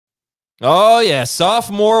Oh, yeah.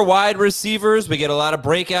 Sophomore wide receivers. We get a lot of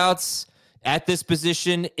breakouts at this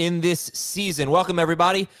position in this season. Welcome,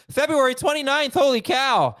 everybody. February 29th. Holy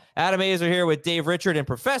cow. Adam Azer here with Dave Richard, and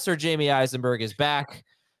Professor Jamie Eisenberg is back.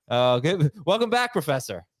 Welcome back,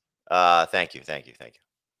 Professor. Thank you.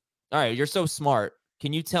 All right. You're so smart.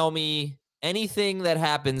 Can you tell me anything that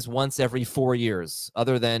happens once every 4 years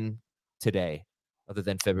other than today, other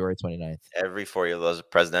than February 29th? Every 4 years, there's a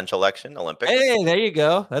presidential election, Olympics. Hey, there you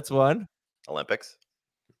go. That's one. Olympics.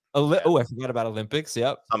 Oh, I forgot about Olympics.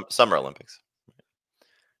 Yep. Summer Olympics.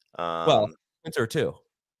 Well, winter too.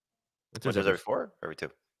 Winter's every 4? Every 2?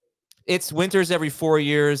 It's winters every 4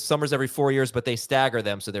 years, summers every 4 years, but they stagger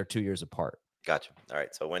them, so they're 2 years apart. Gotcha. All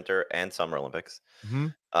right. So winter and summer Olympics.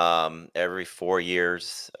 Mm-hmm. Every 4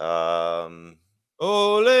 years. Ole,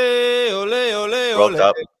 ole, ole, Roped ole.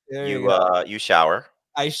 up. You you shower.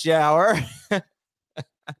 I shower.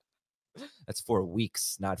 That's 4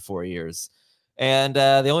 weeks, not 4 years. And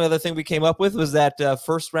the only other thing we came up with was that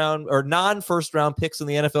first round or non-first round picks in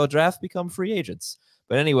the NFL draft become free agents.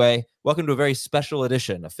 But anyway, welcome to a very special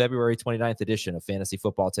edition, a February 29th edition of Fantasy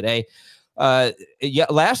Football Today. Yeah,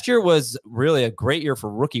 last year was really a great year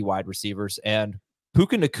for rookie wide receivers, and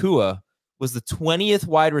Puka Nacua was the 20th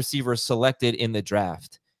wide receiver selected in the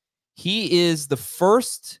draft. He is the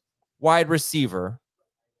first wide receiver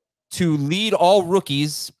to lead all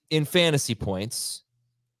rookies in fantasy points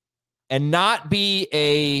and not be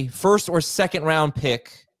a first or second round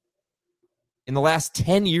pick in the last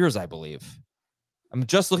 10 years, I believe. I'm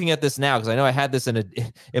just looking at this now because I know I had this in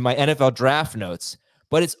my NFL draft notes,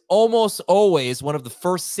 but it's almost always one of the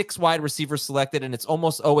first 6 wide receivers selected, and it's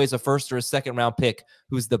almost always a first or a second round pick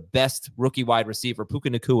who's the best rookie wide receiver. Puka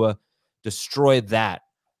Nacua destroyed that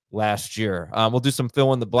last year. We'll do some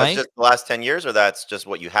fill in the blank. That's just the last 10 years, or that's just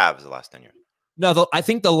what you have is the last 10 years? No, I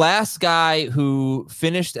think the last guy who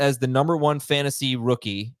finished as the #1 fantasy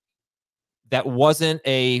rookie that wasn't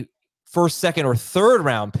a first, second, or third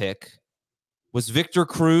round pick was Victor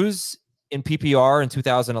Cruz in PPR in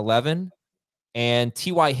 2011 and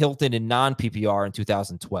T.Y. Hilton in non-PPR in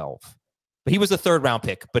 2012. But he was a third round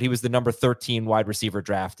pick, but he was the number 13 wide receiver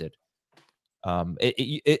drafted.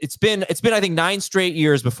 It's been, I think, 9 straight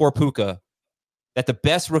years before Puka that the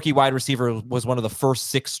best rookie wide receiver was one of the first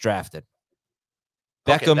 6 drafted.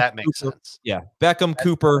 Beckham, okay, that makes sense. Yeah. Beckham,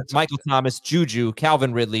 Cooper, Michael Thomas, Juju,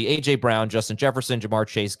 Calvin Ridley, A.J. Brown, Justin Jefferson, Jamar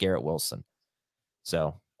Chase, Garrett Wilson.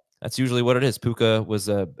 So that's usually what it is. Puka was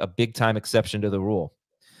a big-time exception to the rule.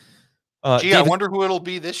 Gee, I wonder who it'll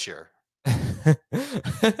be this year.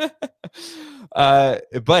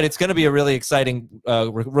 But it's going to be a really exciting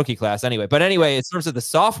rookie class anyway. But anyway, in terms of the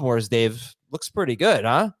sophomores, Dave, looks pretty good,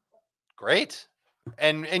 huh? Great.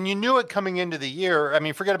 And you knew it coming into the year. I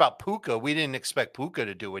mean, forget about Puka. We didn't expect Puka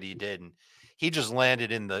to do what he did, and he just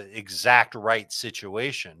landed in the exact right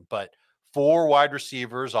situation. But 4 wide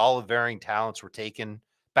receivers, all of varying talents, were taken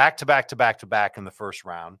back to back to back to back in the first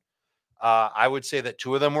round. I would say that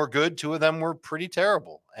 2 of them were good, 2 of them were pretty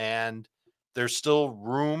terrible, and there's still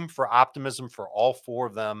room for optimism for all 4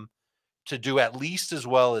 of them to do at least as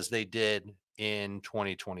well as they did in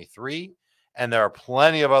 2023. And there are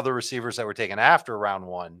plenty of other receivers that were taken after round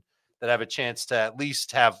 1 that have a chance to at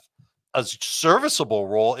least have a serviceable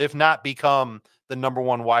role, if not become the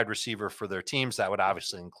 #1 wide receiver for their teams. That would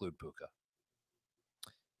obviously include Puka.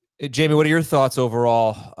 Jamie, what are your thoughts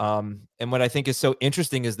overall? And what I think is so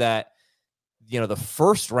interesting is that, you know, the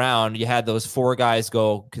first round, you had those 4 guys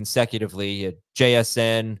go consecutively. You had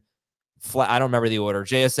JSN, I don't remember the order,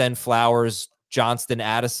 JSN, Flowers, Johnston,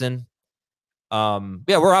 Addison.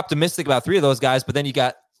 Yeah, we're optimistic about 3 of those guys, but then you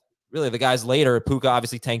got really the guys later. Puka,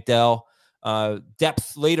 obviously, Tank Dell.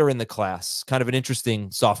 Depth later in the class. Kind of an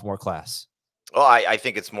interesting sophomore class. Well, I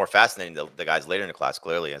think it's more fascinating the guys later in the class.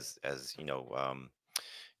 Clearly, as you know,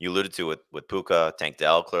 you alluded to with Puka, Tank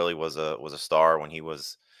Dell clearly was a star when he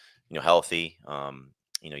was, you know, healthy.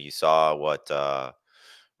 You know, you saw what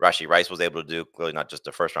Rashee Rice was able to do. Clearly, not just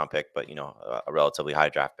a first round pick, but, you know, a relatively high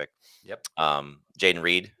draft pick. Yep. Jaden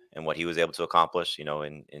Reed and what he was able to accomplish, you know,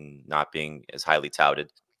 in not being as highly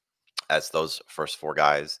touted as those first 4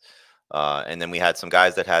 guys. And then we had some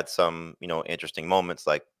guys that had some, you know, interesting moments,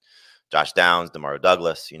 like Josh Downs, Demario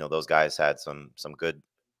Douglas. You know, those guys had some good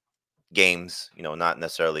games, you know, not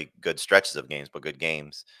necessarily good stretches of games, but good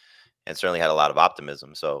games, and certainly had a lot of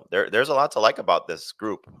optimism. So there's a lot to like about this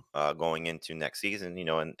group going into next season, you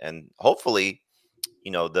know, and hopefully,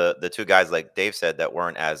 you know, the 2 guys, like Dave said, that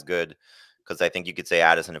weren't as good, because I think you could say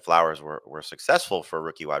Addison and Flowers were successful for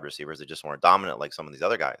rookie wide receivers. They just weren't dominant like some of these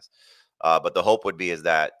other guys. But the hope would be is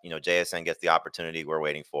that, you know, JSN gets the opportunity we're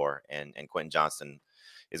waiting for, and Quentin Johnston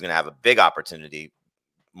is going to have a big opportunity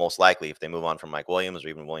most likely, if they move on from Mike Williams, or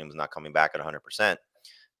even Williams not coming back at 100%,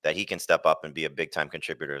 that he can step up and be a big time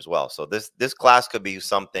contributor as well. So this class could be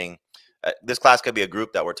something. This class could be a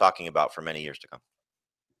group that we're talking about for many years to come.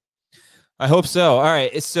 I hope so. All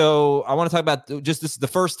right. So I want to talk about this is the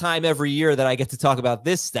first time every year that I get to talk about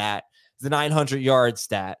this stat, the 900-yard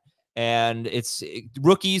stat. And it's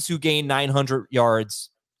rookies who gain 900 yards.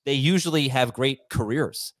 They usually have great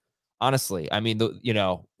careers, honestly. I mean,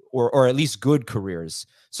 or at least good careers.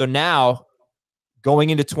 So now going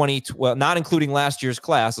into not including last year's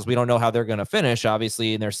class, as we don't know how they're going to finish,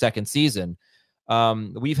 obviously, in their second season.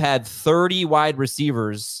 We've had 30 wide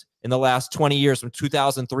receivers in the last 20 years, from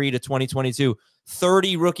 2003 to 2022.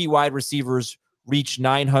 30 rookie wide receivers reached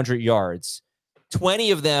 900 yards.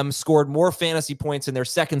 20 of them scored more fantasy points in their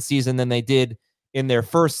second season than they did in their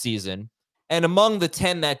first season. And among the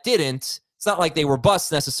 10 that didn't, it's not like they were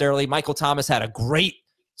busts necessarily. Michael Thomas had a great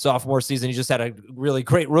sophomore season. He just had a really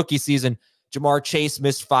great rookie season. Jamar Chase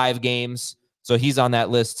missed 5 games, so he's on that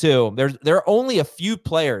list too. There are only a few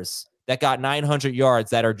players that got 900 yards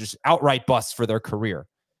that are just outright busts for their career.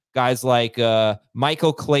 Guys like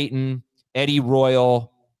Michael Clayton, Eddie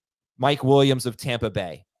Royal, Mike Williams of Tampa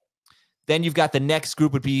Bay. Then you've got the next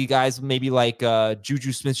group would be guys maybe like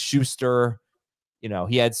Juju Smith-Schuster. You know,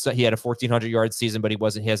 he had a 1,400-yard season, but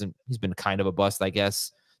he's been kind of a bust, I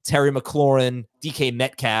guess. Terry McLaurin, DK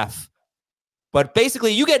Metcalf. But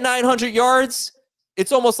basically, you get 900 yards,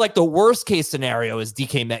 it's almost like the worst case scenario is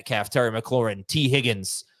DK Metcalf, Terry McLaurin, T.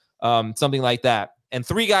 Higgins, something like that. And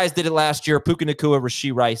 3 guys did it last year: Puka Nacua,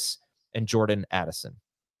 Rashee Rice, and Jordan Addison.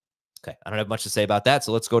 Okay, I don't have much to say about that,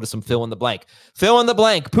 so let's go to some fill in the blank. Fill in the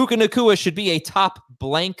blank. Puka Nacua should be a top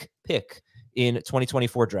blank pick in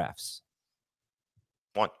 2024 drafts.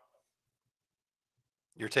 1.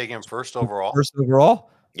 You're taking him first overall? First overall?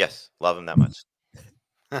 Yes, love him that much.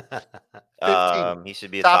 15. He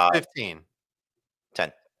should be a top 15.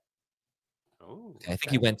 10. Ooh, I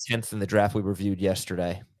think he went 10th in the draft we reviewed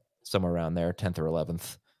yesterday, somewhere around there, 10th or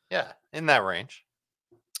 11th. Yeah, in that range.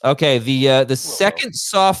 Okay, the second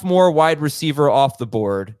sophomore wide receiver off the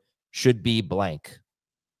board should be blank.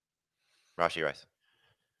 Rashee Rice.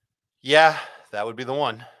 Yeah, that would be the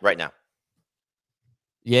one. Right now.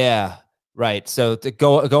 Yeah, right. So to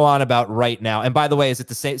go on about right now. And by the way, is it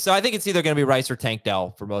the same? So I think it's either going to be Rice or Tank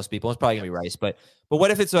Dell for most people. It's probably going to be Rice. But what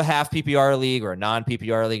if it's a half PPR league or a non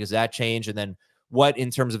PPR league? Does that change? And then what in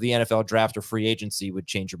terms of the NFL draft or free agency would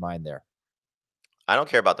change your mind there? I don't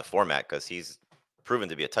care about the format because he's proven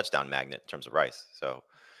to be a touchdown magnet in terms of Rice. So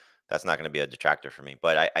that's not going to be a detractor for me.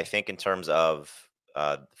 But I think in terms of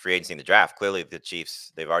free agency in the draft, clearly the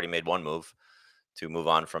Chiefs, they've already made one move to move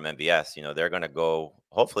on from MVS. You know, they're going to go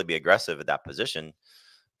hopefully be aggressive at that position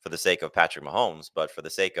for the sake of Patrick Mahomes. But for the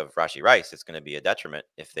sake of Rashee Rice, it's going to be a detriment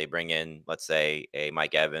if they bring in, let's say, a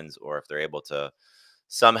Mike Evans, or if they're able to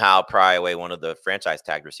somehow pry away one of the franchise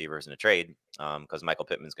tagged receivers in a trade, because Michael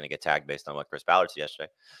Pittman's going to get tagged based on what Chris Ballard said yesterday.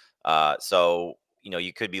 So, you know,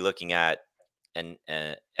 you could be looking at an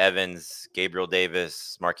Evans, Gabriel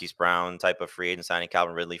Davis, Marquise Brown type of free agent signing,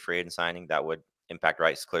 Calvin Ridley free agent signing that would impact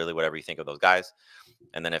Rice, clearly, whatever you think of those guys.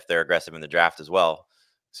 And then if they're aggressive in the draft as well.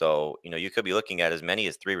 So, you know, you could be looking at as many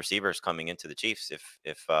as 3 receivers coming into the Chiefs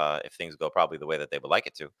if things go probably the way that they would like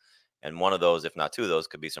it to. And one of those, if not 2 of those,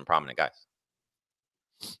 could be some prominent guys.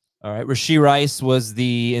 All right. Rashee Rice was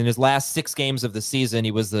in his last 6 games of the season,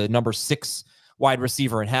 he was the number 6 wide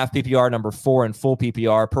receiver in half PPR, number 4 in full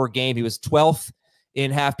PPR. Per game, he was 12th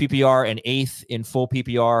in half PPR and 8th in full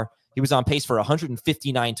PPR. He was on pace for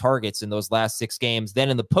 159 targets in those last 6 games. Then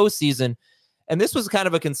in the postseason, and this was kind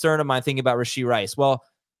of a concern of mine thinking about Rashee Rice. Well,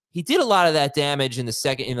 he did a lot of that damage in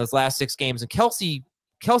those last 6 games, and Kelsey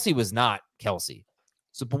was not Kelsey.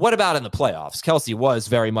 So, but what about in the playoffs? Kelsey was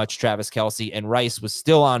very much Travis Kelsey, and Rice was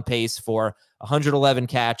still on pace for 111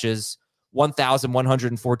 catches,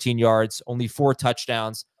 1,114 yards, only 4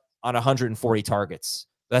 touchdowns on 140 targets.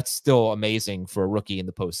 That's still amazing for a rookie in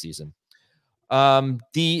the postseason.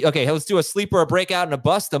 Okay, let's do a sleeper, a breakout, and a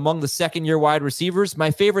bust among the second-year wide receivers.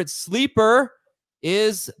 My favorite sleeper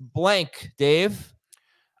is blank. Dave?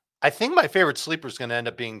 I think my favorite sleeper is going to end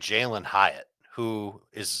up being Jalen Hyatt, who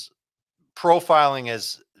is profiling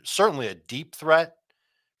as certainly a deep threat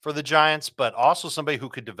for the Giants, but also somebody who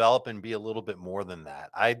could develop and be a little bit more than that.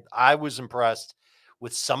 I was impressed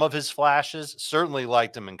with some of his flashes. Certainly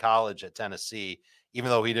liked him in college at Tennessee, even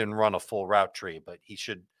though he didn't run a full route tree, but he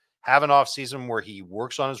should have an off season where he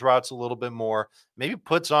works on his routes a little bit more, maybe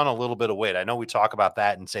puts on a little bit of weight. I know we talk about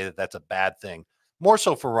that and say that that's a bad thing, more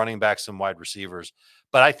so for running backs and wide receivers.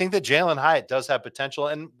 But I think that Jalen Hyatt does have potential.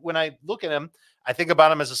 And when I look at him, I think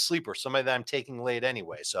about him as a sleeper, somebody that I'm taking late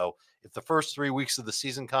anyway. So if the first 3 weeks of the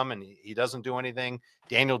season come and he doesn't do anything,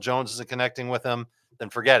 Daniel Jones isn't connecting with him, then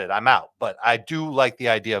forget it. I'm out. But I do like the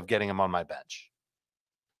idea of getting him on my bench.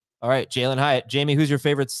 All right, Jalen Hyatt. Jamie, who's your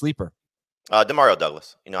favorite sleeper? DeMario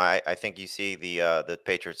Douglas. I think you see the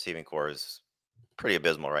Patriots receiving core is pretty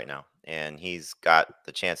abysmal right now, and he's got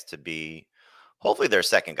the chance to be hopefully their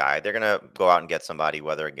second guy. They're going to go out and get somebody,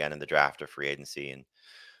 whether again in the draft or free agency, and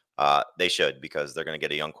they should, because they're going to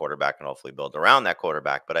get a young quarterback and hopefully build around that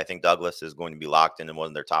quarterback. But I think Douglas is going to be locked in one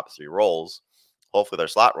of their top 3 roles, hopefully their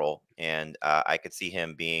slot role, and I could see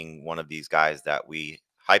him being one of these guys that we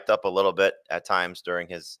hyped up a little bit at times during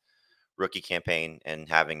his rookie campaign and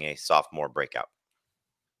having a sophomore breakout.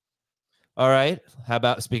 All right. How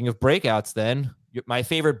about, speaking of breakouts, then my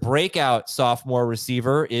favorite breakout sophomore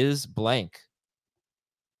receiver is blank.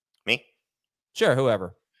 Me? Sure,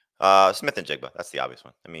 whoever. Smith and Jigba. That's the obvious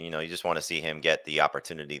one. I mean, you just want to see him get the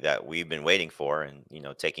opportunity that we've been waiting for, and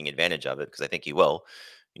taking advantage of it, because I think he will.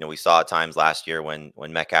 We saw at times last year when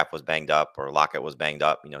Metcalf was banged up or Lockett was banged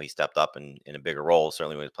up, he stepped up in a bigger role.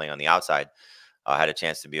 Certainly when he was playing on the outside, had a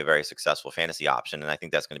chance to be a very successful fantasy option, and I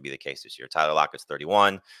think that's going to be the case this year. Tyler Lockett's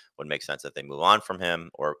 31. Would make sense that they move on from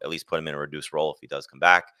him, or at least put him in a reduced role if he does come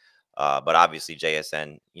back. But obviously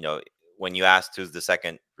JSN, when you asked who's the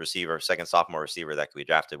second sophomore receiver that could be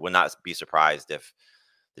drafted, would not be surprised if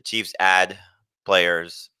the Chiefs add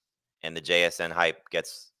players and the JSN hype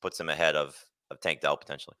puts him ahead of Tank Dell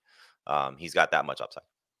potentially. He's got that much upside.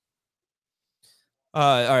 All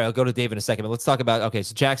right, I'll go to Dave in a second, but let's talk about, okay,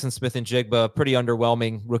 so Jackson Smith and Jigba, pretty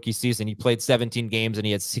underwhelming rookie season. He played 17 games and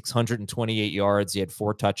he had 628 yards. He had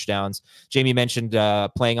 4 touchdowns. Jamie mentioned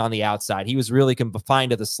playing on the outside. He was really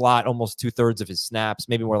confined to the slot almost 2/3 of his snaps,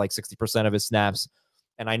 maybe more like 60% of his snaps.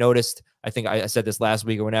 And I noticed, I think I said this last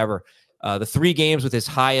week or whenever, the 3 games with his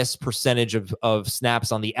highest percentage of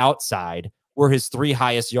snaps on the outside were his 3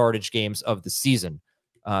 highest yardage games of the season.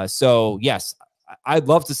 So yes, I'd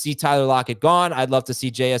love to see Tyler Lockett gone. I'd love to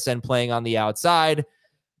see JSN playing on the outside.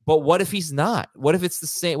 But what if he's not? What if it's the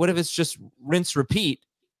same? What if it's just rinse, repeat?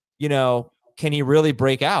 Can he really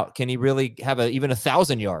break out? Can he really have even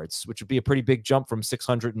 1,000 yards, which would be a pretty big jump from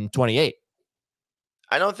 628?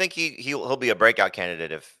 I don't think he'll be a breakout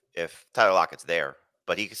candidate if Tyler Lockett's there,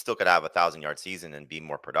 but he still could have a 1,000-yard season and be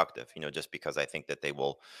more productive, just because I think that they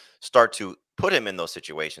will start to put him in those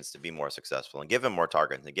situations to be more successful and give him more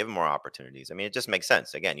targets and give him more opportunities. I mean, it just makes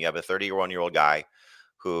sense. Again, you have a 31-year-old guy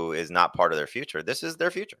who is not part of their future. This is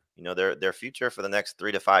their future. Their future for the next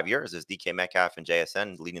 3 to 5 years is DK Metcalf and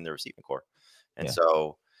JSN leading the receiving core. And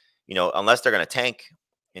so, unless they're going to tank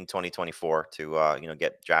in 2024 to,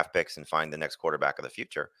 get draft picks and find the next quarterback of the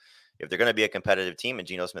future, if they're going to be a competitive team and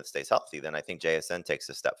Geno Smith stays healthy, then I think JSN takes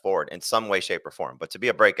a step forward in some way, shape, or form. But to be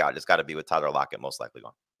a breakout, it's got to be with Tyler Lockett most likely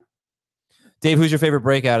gone. Dave, who's your favorite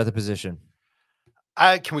breakout at the position?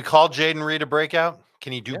 Can we call Jaden Reed a breakout?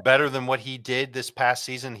 Can he do better than what he did this past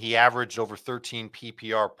season? He averaged over 13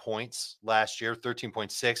 PPR points last year,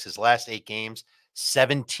 13.6. His last 8 games,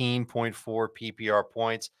 17.4 PPR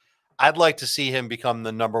points. I'd like to see him become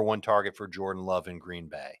the #1 target for Jordan Love in Green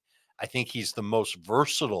Bay. I think he's the most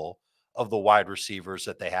versatile of the wide receivers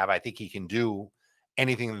that they have. I think he can do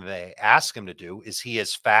anything that they ask him to do. Is he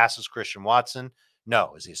as fast as Christian Watson?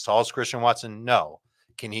 No. Is he as tall as Christian Watson? No.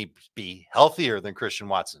 Can he be healthier than Christian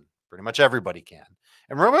Watson? Pretty much everybody can.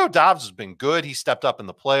 And Romeo Doubs has been good. He stepped up in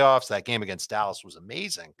the playoffs. That game against Dallas was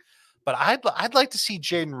amazing. But I'd like to see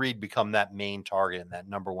Jaden Reed become that main target and that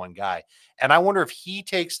 #1 guy. And I wonder if he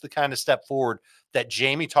takes the kind of step forward that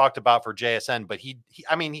Jamie talked about for JSN. But he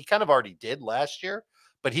kind of already did last year,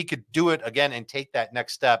 but he could do it again and take that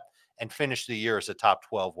next step and finish the year as a top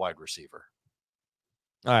 12 wide receiver.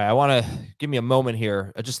 All right, I want to give me a moment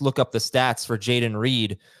here. I just look up the stats for Jaden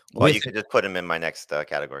Reed. Well, you could just put him in my next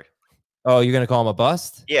category. Oh, you're going to call him a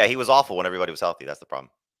bust? Yeah, he was awful when everybody was healthy. That's the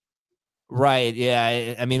problem. Right.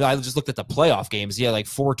 Yeah. I mean, I just looked at the playoff games. He had like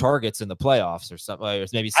 4 targets in the playoffs or something. Or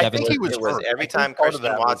maybe 7. I think he was every time Christian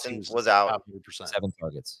Watson was out. 7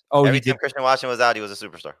 targets. Oh, every time Christian Watson was out, he was a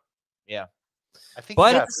superstar. Yeah. I think,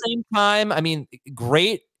 but at the same time, I mean,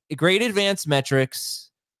 great advanced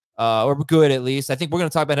metrics, or good at least. I think we're going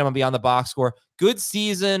to talk about him on Beyond the Box Score. Good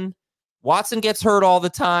season. Watson gets hurt all the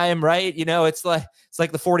time, right? It's like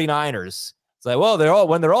the 49ers. It's like, well,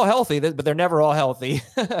 when they're all healthy, but they're never all healthy.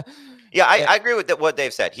 Yeah, I agree with what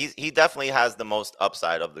Dave said. He definitely has the most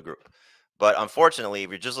upside of the group. But unfortunately, if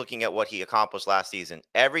you're just looking at what he accomplished last season,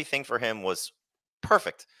 everything for him was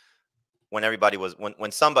perfect when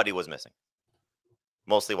when somebody was missing.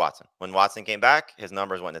 Mostly Watson. When Watson came back, his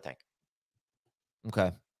numbers went in the tank.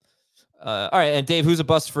 Okay. All right, and Dave, who's a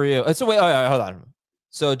bust for you? So wait, all right, hold on.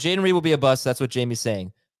 So Jayden Reed will be a bust. That's what Jamie's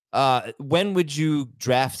saying. When would you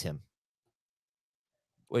draft him?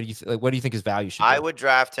 What do you what do you think his value should be? I would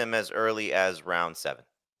draft him as early as round 7.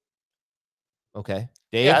 Okay,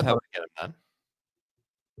 Dave. Yeah, I'd love to get him done.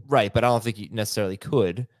 Right, but I don't think you necessarily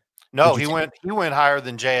could. No, he went higher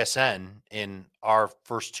than JSN in our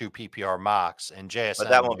first 2 PPR mocks, and JSN. But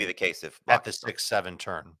that won't be the case if at the 6-7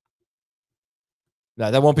 turn. No,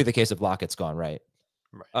 that won't be the case if Lockett's gone, right?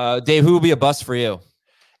 Right. Dave, who will be a bust for you?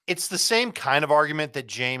 It's the same kind of argument that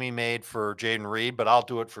Jamie made for Jayden Reed, but I'll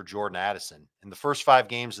do it for Jordan Addison. In the first 5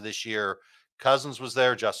 games of this year, Cousins was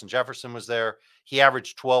there, Justin Jefferson was there. He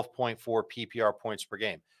averaged 12.4 PPR points per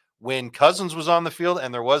game. When Cousins was on the field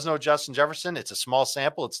and there was no Justin Jefferson, it's a small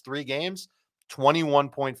sample, it's 3 games,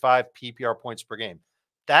 21.5 PPR points per game.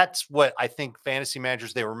 That's what I think fantasy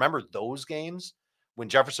managers, they remember those games when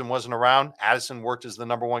Jefferson wasn't around. Addison worked as the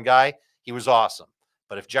 #1 guy. He was awesome.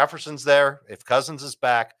 But if Jefferson's there, if Cousins is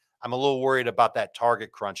back, I'm a little worried about that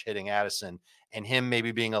target crunch hitting Addison and him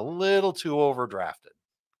maybe being a little too overdrafted.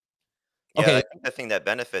 Yeah, Okay. I think the thing that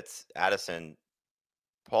benefits Addison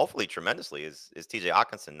hopefully tremendously is TJ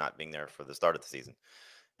Hawkinson not being there for the start of the season.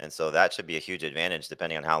 And so that should be a huge advantage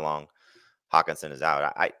depending on how long Hawkinson is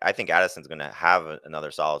out. I think Addison's going to have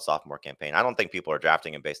another solid sophomore campaign. I don't think people are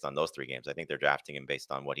drafting him based on those 3 games. I think they're drafting him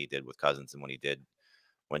based on what he did with Cousins and what he did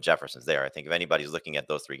when Jefferson's there. I think if anybody's looking at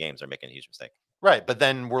those 3 games, they're making a huge mistake. Right. But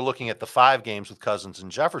then we're looking at the 5 games with Cousins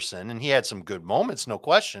and Jefferson, and he had some good moments, no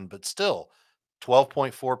question, but still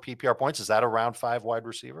 12.4 PPR points. Is that a round 5 wide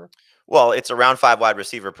receiver? Well, it's a round 5 wide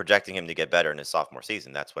receiver projecting him to get better in his sophomore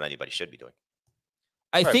season. That's what anybody should be doing.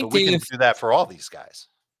 I think we can do that for all these guys.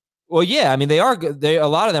 Well, yeah, I mean, they are good. A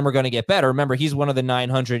lot of them are going to get better. Remember, he's one of the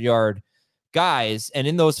 900-yard guys. And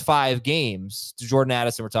in those 5 games, Jordan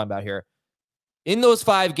Addison we're talking about here, in those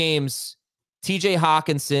 5 games, TJ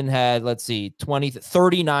Hawkinson had, let's see,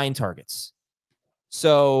 39 targets.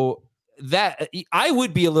 So that I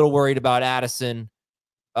would be a little worried about Addison,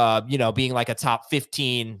 being like a top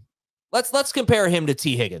 15. Let's compare him to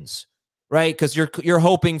T. Higgins, right? Because you're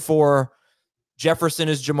hoping for Jefferson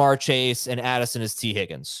is Jamar Chase and Addison is T.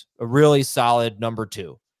 Higgins, a really solid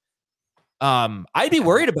 #2. I'd be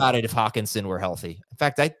worried about it if Hawkinson were healthy. In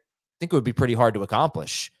fact, I think it would be pretty hard to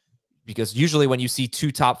accomplish because usually when you see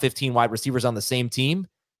 2 top 15 wide receivers on the same team,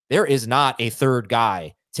 there is not a third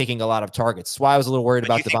guy taking a lot of targets. That's why I was a little worried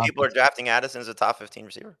about the people are drafting Addison as a top 15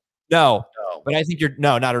 receiver. No, but I think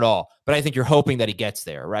not at all. But I think you're hoping that he gets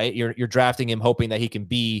there, right? You're drafting him hoping that he can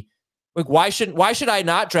be. Like, why should I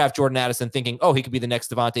not draft Jordan Addison thinking, oh, he could be the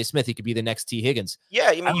next Devontae Smith, he could be the next T. Higgins? Yeah,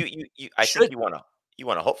 I mean, I think you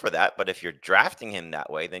want to hope for that, but if you're drafting him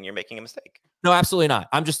that way, then you're making a mistake. No, absolutely not.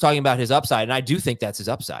 I'm just talking about his upside, and I do think that's his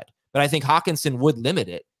upside. But I think Hawkinson would limit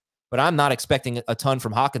it. But I'm not expecting a ton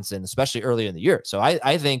from Hawkinson, especially earlier in the year. So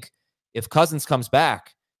I think if Cousins comes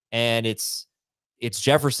back and it's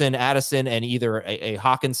Jefferson, Addison, and either a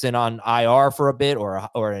Hawkinson on IR for a bit or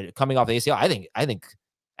coming off the ACL, I think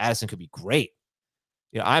Addison could be great.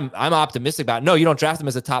 I'm optimistic about it. No, you don't draft him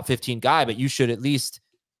as a top 15 guy, but you should at least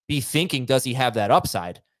be thinking, does he have that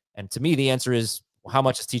upside? And to me, the answer is, how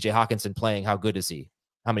much is TJ Hawkinson playing? How good is he?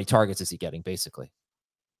 How many targets is he getting, basically?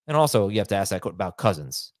 And also, you have to ask that about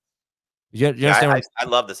Cousins. You understand? I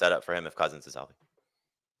love the setup for him if Cousins is healthy.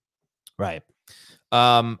 Right.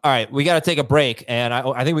 All right, we got to take a break, and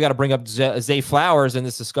I think we got to bring up Zay Flowers in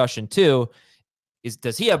this discussion too.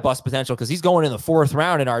 Does he have bust potential? Because he's going in the 4th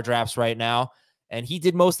round in our drafts right now, and he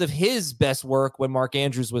did most of his best work when Mark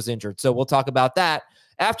Andrews was injured. So we'll talk about that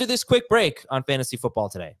after this quick break on Fantasy Football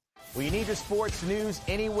Today. Well, you need your sports news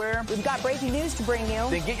anywhere. We've got breaking news to bring you.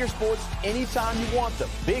 Then get your sports anytime you want them.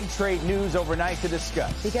 Big trade news overnight to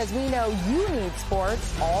discuss. Because we know you need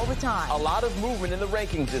sports all the time. A lot of movement in the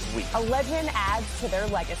rankings this week. A legend adds to their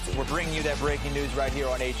legacy. We're bringing you that breaking news right here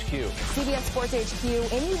on HQ. CBS Sports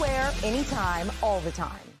HQ, anywhere, anytime, all the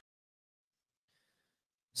time.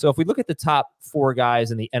 So if we look at the top 4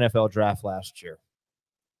 guys in the NFL draft last year,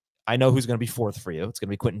 I know who's going to be 4th for you. It's going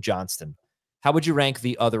to be Quentin Johnston. How would you rank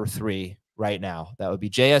the other 3 right now? That would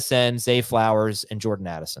be JSN, Zay Flowers, and Jordan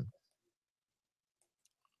Addison.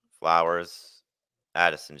 Flowers,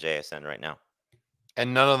 Addison, JSN right now.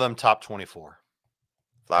 And none of them top 24.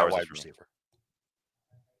 Flowers wide receiver.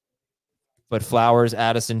 But Flowers,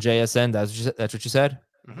 Addison, JSN, that's what you said?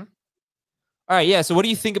 Mm-hmm. All right, yeah. So what do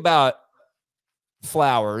you think about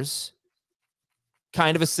Flowers?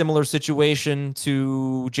 Kind of a similar situation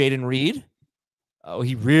to Jayden Reed. Oh,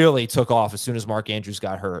 he really took off as soon as Mark Andrews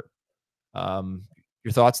got hurt.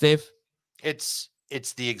 Your thoughts, Dave? It's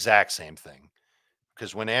the exact same thing.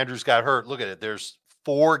 Because when Andrews got hurt, look at it. There's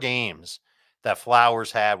 4 games that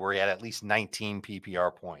Flowers had where he had at least 19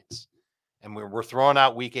 PPR points. And we're throwing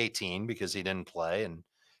out week 18 because he didn't play and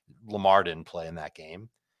Lamar didn't play in that game.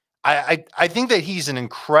 I think that he's an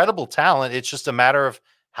incredible talent. It's just a matter of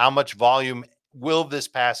how much volume will this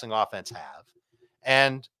passing offense have,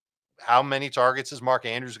 and how many targets is Mark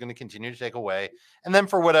Andrews going to continue to take away. And then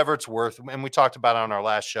for whatever it's worth, and we talked about it on our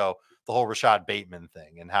last show, the whole Rashad Bateman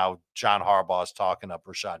thing and how John Harbaugh is talking up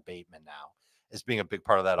Rashad Bateman now as being a big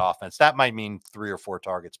part of that offense. That might mean 3 or 4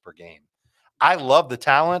 targets per game. I love the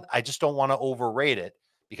talent. I just don't want to overrate it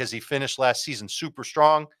because he finished last season super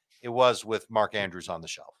strong. It was with Mark Andrews on the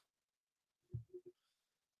shelf.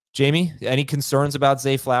 Jamie, any concerns about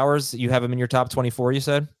Zay Flowers? You have him in your top 24, you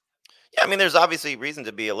said? Yeah, I mean, there's obviously reason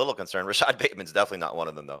to be a little concerned. Rashad Bateman's definitely not one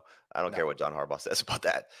of them, though. I don't care what John Harbaugh says about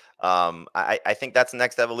that. I think that's the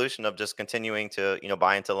next evolution of just continuing to,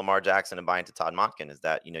 buy into Lamar Jackson and buy into Todd Monken, is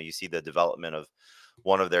that, you see the development of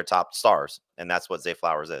one of their top stars, and that's what Zay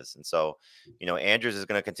Flowers is. And so, Andrews is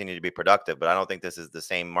going to continue to be productive, but I don't think this is the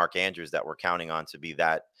same Mark Andrews that we're counting on to be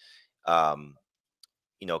that,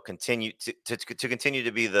 continue to continue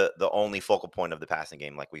to be the only focal point of the passing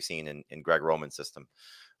game, like we've seen in Greg Roman's system,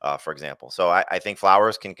 for example. So I think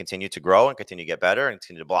Flowers can continue to grow and continue to get better and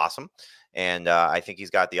continue to blossom. And I think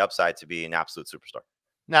he's got the upside to be an absolute superstar.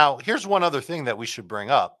 Now, here's one other thing that we should bring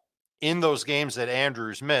up. In those games that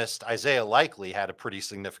Andrews missed, Isaiah Likely had a pretty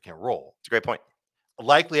significant role. It's a great point.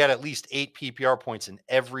 Likely had at least 8 PPR points in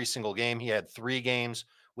every single game. He had 3 games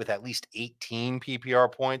with at least 18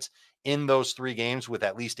 PPR points. In those 3 games with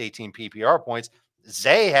at least 18 PPR points,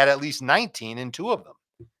 Zay had at least 19 in 2 of them.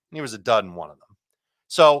 And he was a dud in 1 of them.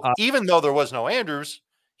 So even though there was no Andrews,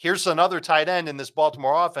 here's another tight end in this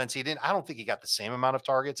Baltimore offense. I don't think he got the same amount of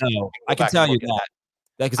targets. No, I can tell you that.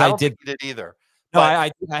 Because I I don't did think he did either. No,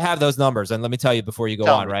 I have those numbers, and let me tell you before you go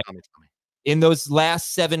on, right? Tell me. In those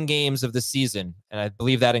last 7 games of the season, and I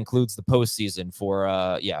believe that includes the postseason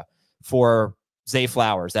for Zay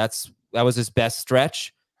Flowers. That was his best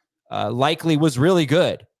stretch. Likely was really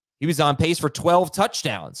good. He was on pace for 12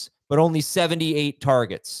 touchdowns, but only 78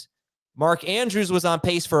 targets. Mark Andrews was on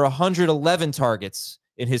pace for 111 targets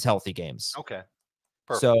in his healthy games. Okay.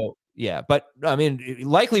 Perfect. So, yeah, but I mean,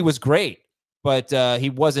 Likely was great, but he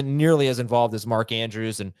wasn't nearly as involved as Mark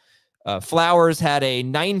Andrews. And Flowers had a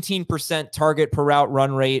 19% target per route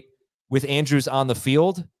run rate with Andrews on the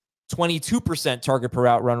field, 22% target per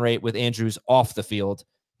route run rate with Andrews off the field.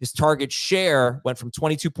 His target share went from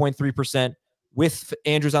 22.3% with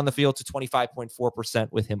Andrews on the field to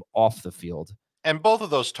 25.4% with him off the field. And both of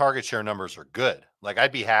those target share numbers are good. Like,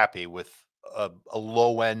 I'd be happy with a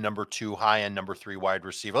low-end number 2, high-end number 3 wide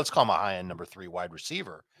receiver. Let's call him a high-end number 3 wide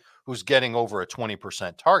receiver who's getting over a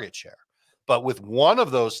 20% target share. But with one of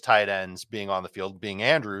those tight ends being on the field, being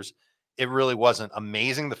Andrews, it really wasn't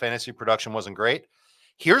amazing. The fantasy production wasn't great.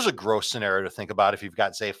 Here's a gross scenario to think about if you've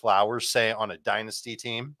got Zay Flowers, say, on a dynasty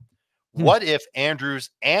team. What if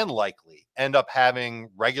Andrews and Likely end up having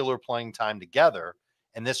regular playing time together,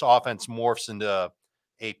 and this offense morphs into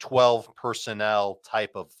a 12 personnel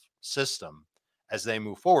type of system as they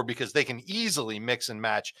move forward, because they can easily mix and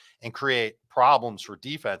match and create problems for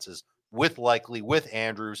defenses with Likely, with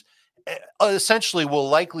Andrews. Essentially will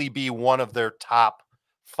likely be one of their top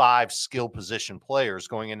 5 skill position players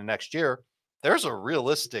going into next year. There's a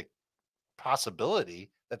realistic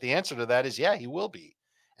possibility that the answer to that is, yeah, he will be.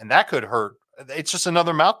 And that could hurt. It's just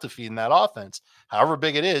another mouth to feed in that offense. However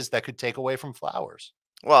big it is, that could take away from Flowers.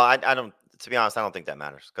 Well, I don't, to be honest, I don't think that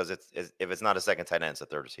matters, because if it's not a second tight end, it's a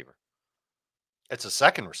third receiver. It's a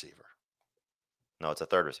second receiver. No, it's a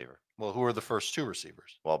third receiver. Well, who are the first 2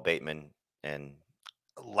 receivers? Well, Bateman and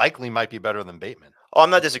Likely might be better than Bateman. Oh, I'm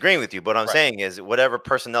not disagreeing with you, but what I'm saying is whatever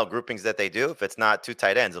personnel groupings that they do, if it's not 2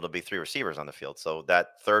 tight ends, it'll be 3 receivers on the field. So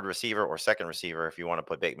that third receiver or second receiver, if you want to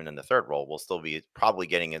put Bateman in the third role, will still be probably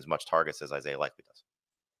getting as much targets as Isaiah Likely does.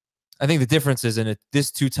 I think the difference is in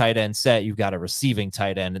this 2 tight end set, you've got a receiving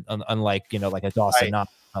tight end, unlike, like a Dawson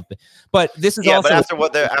Knox something. But this is also,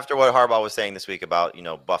 but after what Harbaugh was saying this week about,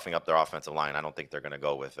 buffing up their offensive line, I don't think they're going to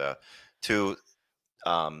go with 2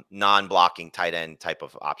 non-blocking tight end type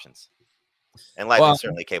of options. And Likely's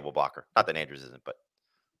certainly a capable blocker. Not that Andrews isn't, but.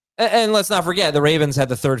 And let's not forget, the Ravens had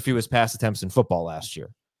the 3rd fewest pass attempts in football last year.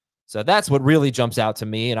 So that's what really jumps out to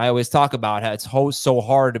me. And I always talk about how it's so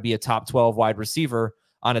hard to be a top 12 wide receiver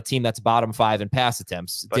on a team that's bottom 5 in pass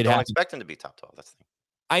attempts. But don't expect him to be top 12. That's the thing.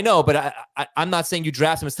 I know, but I'm not saying you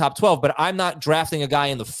draft him as top 12, but I'm not drafting a guy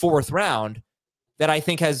in the 4th round that I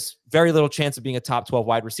think has very little chance of being a top 12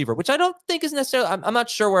 wide receiver, which I don't think is necessarily, I'm not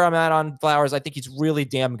sure where I'm at on Flowers. I think he's really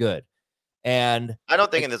damn good. And I don't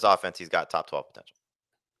think in this offense he's got top 12 potential.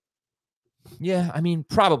 Yeah, I mean,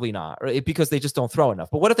 probably not, right? Because they just don't throw enough.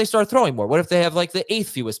 But what if they start throwing more? What if they have like the 8th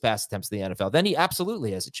fewest pass attempts in the NFL? Then he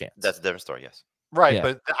absolutely has a chance. That's a different story. Yes. Right. Yeah.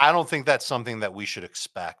 But I don't think that's something that we should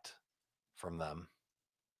expect from them.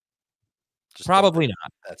 Just Probably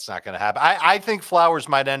not. That's not going to happen. I think Flowers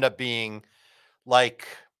might end up being like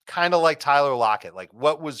kind of like Tyler Lockett. Like,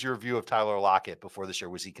 what was your view of Tyler Lockett before this year?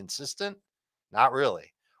 Was he consistent? Not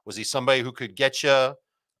really. Was he somebody who could get you?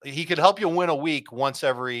 He could help you win a week once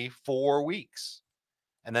every 4 weeks.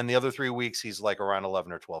 And then the other 3 weeks, he's like around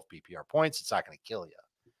 11 or 12 PPR points. It's not going to kill you.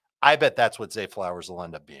 I bet that's what Zay Flowers will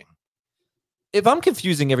end up being. If I'm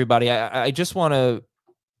confusing everybody, I just want to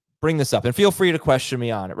bring this up and feel free to question me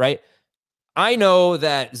on it, right? I know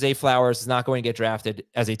that Zay Flowers is not going to get drafted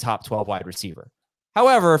as a top 12 wide receiver.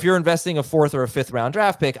 However, if you're investing a 4th or a 5th round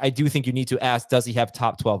draft pick, I do think you need to ask, does he have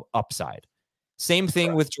top 12 upside? Same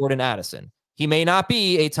thing with Jordan Addison. He may not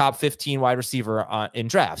be a top 15 wide receiver in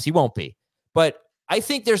drafts. He won't be. But I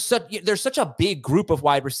think there's such a big group of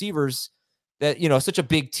wide receivers that, you know, such a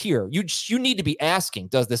big tier. You need to be asking,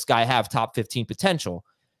 does this guy have top 15 potential?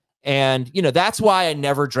 And, you know, that's why I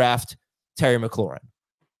never draft Terry McLaurin.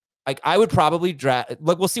 Like, I would probably draft,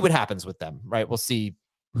 like, we'll see what happens with them, right? We'll see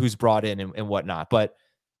who's brought in and whatnot. But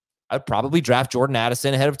I'd probably draft Jordan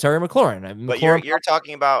Addison ahead of Terry McLaurin. But you're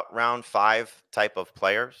talking about round 5 type of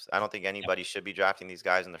players. I don't think anybody should be drafting these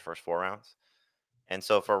guys in the first 4 rounds. And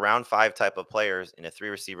so for round 5 type of players in a 3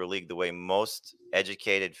 receiver league, the way most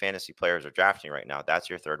educated fantasy players are drafting right now, that's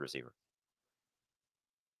your 3rd receiver.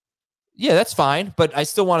 Yeah, that's fine. But I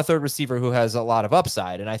still want a 3rd receiver who has a lot of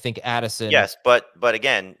upside. And I think Addison. Yes, but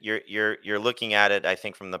again, you're looking at it, I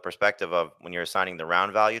think, from the perspective of when you're assigning the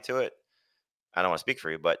round value to it. I don't want to speak for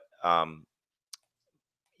you, but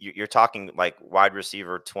you're talking like wide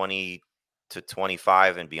receiver 20 to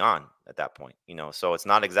 25 and beyond at that point, you know. So it's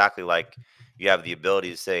not exactly like you have the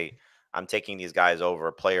ability to say, I'm taking these guys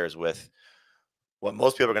over players with what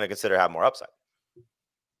most people are going to consider have more upside.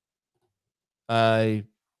 I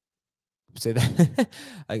say that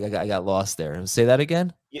I got lost there. Say that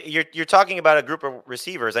again. You're talking about a group of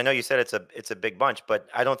receivers. I know you said it's a big bunch, but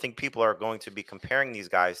I don't think people are going to be comparing these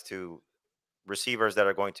guys to receivers that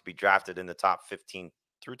are going to be drafted in the top 15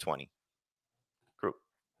 through 20 group.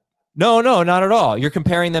 No, not at all. You're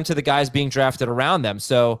comparing them to the guys being drafted around them.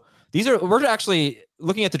 So we're actually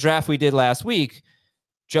looking at the draft we did last week.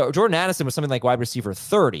 Jordan Addison was something like wide receiver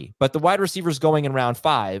 30, but the wide receivers going in round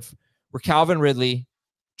 5 were Calvin Ridley,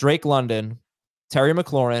 Drake London, Terry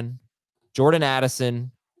McLaurin, Jordan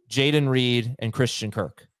Addison, Jaden Reed, and Christian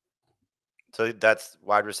Kirk. So that's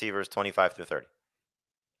wide receivers 25 through 30.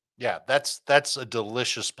 Yeah, that's a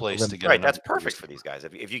delicious place to get. Right, that's perfect for these guys.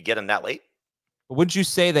 If you get them that late. Wouldn't you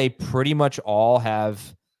say they pretty much all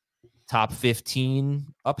have top 15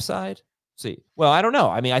 upside? See, well, I don't know.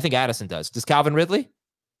 I mean, I think Addison does. Does Calvin Ridley?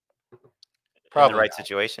 Probably in the right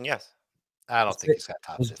situation, yes. I don't think he's got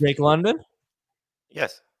top 15. Drake London?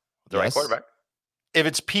 Yes. The right quarterback. If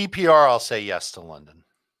it's PPR, I'll say yes to London.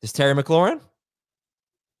 Is Terry McLaurin?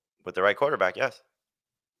 With the right quarterback, yes.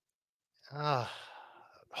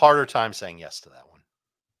 Harder time saying yes to that one.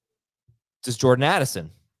 Does Jordan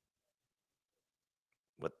Addison?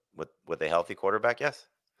 With a healthy quarterback, yes.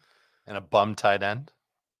 And a bum tight end?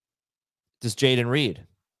 Does Jaden Reed?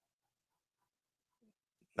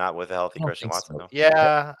 Not with a healthy Christian Watson, no.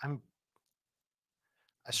 Yeah,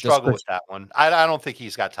 I struggle with that one. I don't think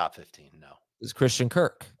he's got top 15, no. Is Christian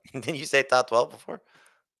Kirk? Didn't you say top 12 before?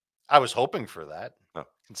 I was hoping for that. Oh.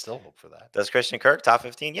 Can still hope for that. Does Christian Kirk top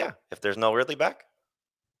 15? Yeah. If there's no Ridley back.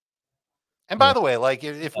 And by the way, like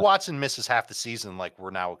if Watson misses half the season, like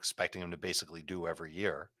we're now expecting him to basically do every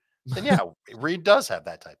year, then yeah, Reed does have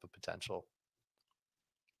that type of potential.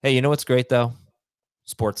 Hey, you know what's great though?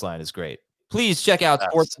 Sportsline is great. Please check out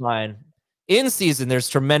Sportsline. In season, there's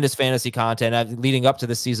tremendous fantasy content leading up to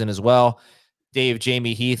the season as well. Dave,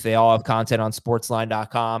 Jamie, Heath, they all have content on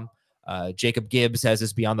sportsline.com. Jacob Gibbs has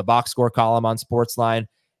his Beyond the Box Score column on Sportsline.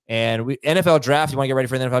 And NFL Draft, you want to get ready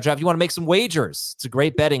for the NFL Draft, you want to make some wagers. It's a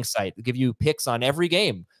great betting site. They give you picks on every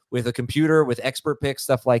game with a computer, with expert picks,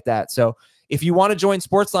 stuff like that. So if you want to join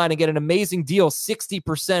Sportsline and get an amazing deal,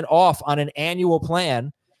 60% off on an annual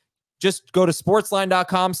plan, just go to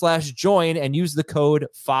sportsline.com/join and use the code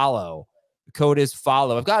FOLLOW. The code is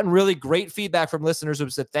FOLLOW. I've gotten really great feedback from listeners who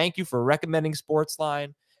have said, thank you for recommending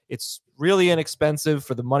Sportsline. It's really inexpensive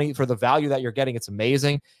for the money, for the value that you're getting. It's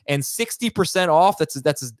amazing. And 60% off.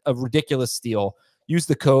 That's a ridiculous steal. Use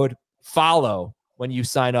the code FOLLOW when you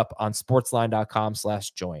sign up on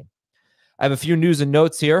sportsline.com/join. I have a few news and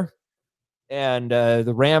notes here. And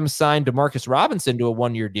the Rams signed DeMarcus Robinson to a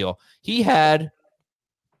 1-year deal. He had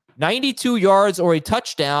 92 yards or a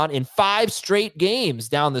touchdown in 5 straight games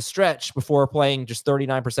down the stretch before playing just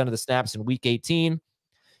 39% of the snaps in week 18.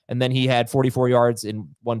 And then he had 44 yards in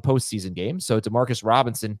 1 postseason game. So Demarcus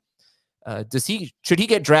Robinson, should he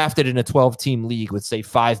get drafted in a 12-team league with, say,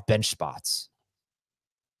 5 bench spots?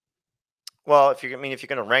 Well, if you're going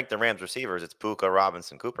to rank the Rams receivers, it's Puka,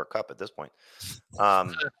 Robinson, Cooper, Kupp at this point.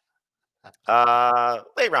 Late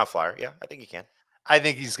round flyer. Yeah, I think he can. I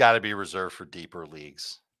think he's got to be reserved for deeper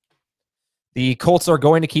leagues. The Colts are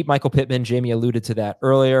going to keep Michael Pittman. Jamie alluded to that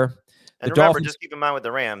earlier. And remember, just keep in mind with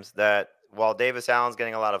the Rams that while Davis Allen's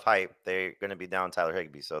getting a lot of hype, they're going to be down Tyler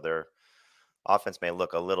Higbee. So their offense may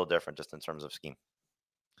look a little different just in terms of scheme.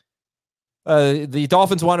 The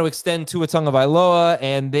Dolphins want to extend Tua Tagovailoa,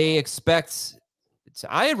 and they expect –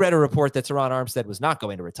 I had read a report that Teron Armstead was not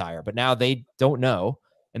going to retire, but now they don't know,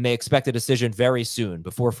 and they expect a decision very soon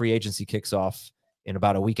before free agency kicks off in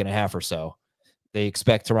about a week and a half or so. They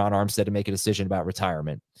expect Teron Armstead to make a decision about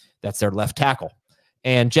retirement. That's their left tackle.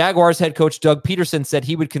 And Jaguars head coach Doug Peterson said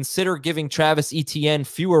he would consider giving Travis Etienne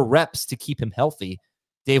fewer reps to keep him healthy.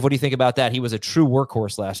 Dave, what do you think about that? He was a true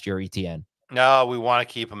workhorse last year, Etienne. No, we want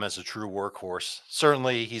to keep him as a true workhorse.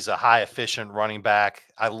 Certainly, he's a high efficient running back.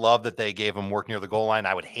 I love that they gave him work near the goal line.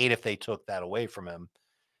 I would hate if they took that away from him.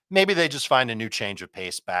 Maybe they just find a new change of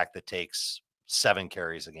pace back that takes 7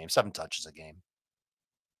 carries a game, 7 touches a game.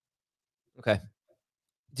 Okay.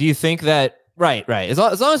 Do you think that right? As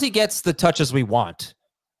long as he gets the touches we want,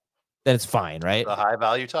 then it's fine, right? The high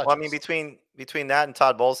value touches. Well, I mean, between that and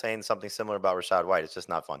Todd Bowles saying something similar about Rashad White, it's just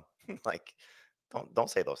not fun. Like, don't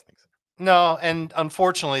say those things. No, and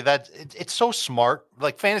unfortunately, it's so smart.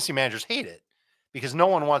 Like, fantasy managers hate it because no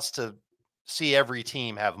one wants to see every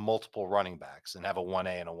team have multiple running backs and have a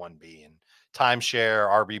 1A and a 1B and timeshare,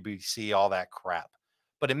 RBBC, all that crap.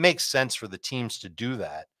 But it makes sense for the teams to do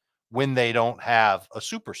that when they don't have a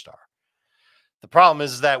superstar. The problem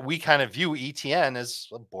is that we kind of view ETN as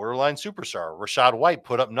a borderline superstar. Rashad White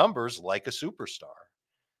put up numbers like a superstar.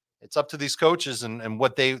 It's up to these coaches and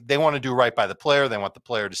what they want to do right by the player. They want the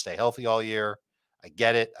player to stay healthy all year. I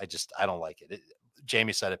get it. I don't like it.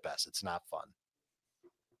 Jamie said it best. It's not fun.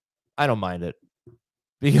 I don't mind it.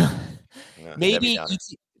 Because Yeah, maybe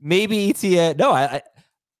ETN. No, I'm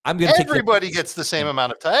going to take everybody gets the same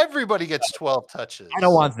amount of time. Everybody gets 12 touches. I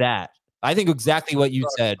don't want that. I think exactly what you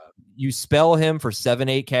said. You spell him for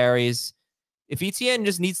 7-8 carries. If ETN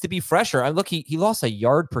just needs to be fresher, look, he lost a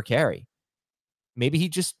yard per carry. Maybe he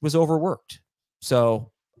just was overworked.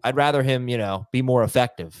 So I'd rather him, be more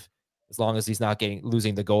effective as long as he's not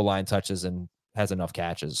losing the goal line touches and has enough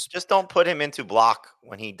catches. Just don't put him into block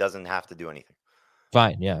when he doesn't have to do anything.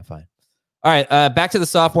 Fine. Yeah, fine. All right. Back to the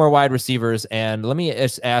sophomore wide receivers. And let me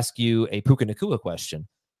just ask you a Puka Nacua question.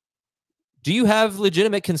 Do you have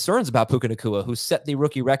legitimate concerns about Puka Nacua, who set the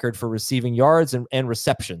rookie record for receiving yards and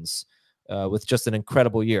receptions with just an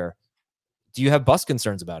incredible year? Do you have bust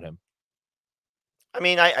concerns about him? I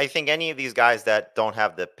mean, I think any of these guys that don't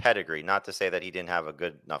have the pedigree, not to say that he didn't have a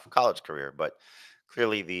good enough college career, but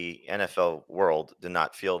clearly the NFL world did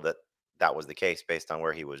not feel that that was the case based on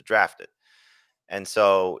where he was drafted. And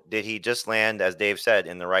so did he just land, as Dave said,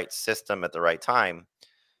 in the right system at the right time,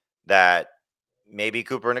 that maybe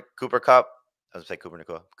Cooper Kupp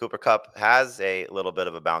has a little bit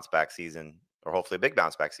of a bounce back season, or hopefully a big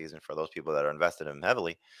bounce back season for those people that are invested in him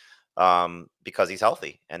heavily, because he's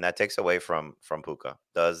healthy, and that takes away from Puka.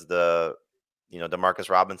 Does the Demarcus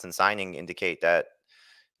Robinson signing indicate that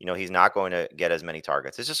he's not going to get as many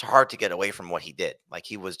targets? It's just hard to get away from what he did. Like,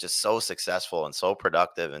 he was just so successful and so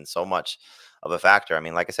productive and so much of a factor. I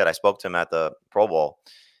mean, like I said, I spoke to him at the Pro Bowl,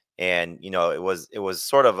 and it was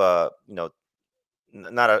sort of a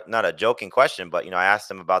not a joking question, but I asked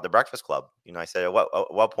him about the Breakfast Club. I said, at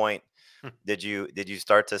what point did you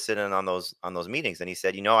start to sit in on those meetings? And he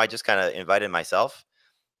said, I just kind of invited myself,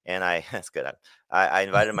 and that's good. I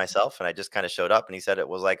invited myself, and I just kind of showed up. And he said it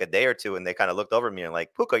was like a day or two, and they kind of looked over at me and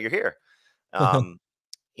like, Puka, you're here. But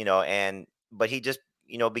he just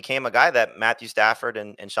became a guy that Matthew Stafford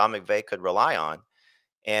and Sean McVay could rely on.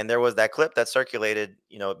 And there was that clip that circulated,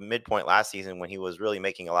 midpoint last season when he was really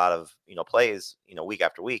making a lot of, plays, week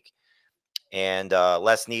after week. And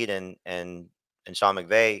Les Snead and Sean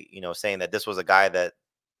McVay, saying that this was a guy that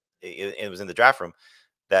it was in the draft room,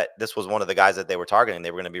 that this was one of the guys that they were targeting.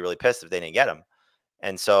 They were going to be really pissed if they didn't get him.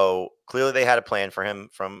 And so clearly they had a plan for him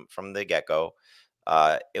from the get-go.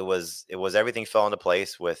 It was everything fell into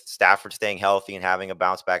place with Stafford staying healthy and having a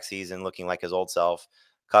bounce back season, looking like his old self,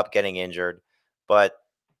 Kupp getting injured. But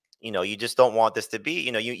you just don't want this to be,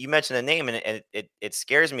 you mentioned a name, and it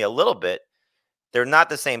scares me a little bit. They're not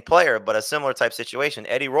the same player, but a similar type situation.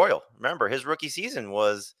 Eddie Royal. Remember, his rookie season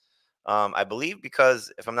was I believe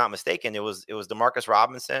because if I'm not mistaken, it was DeMarcus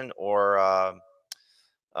Robinson or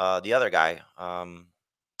the other guy. I'm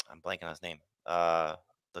blanking on his name. The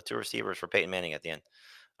two receivers for Peyton Manning at the end.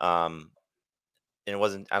 And it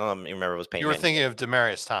wasn't. I don't even remember. It was Peyton. You were Manning. thinking of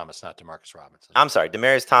Demaryius Thomas, not DeMarcus Robinson. I'm sorry,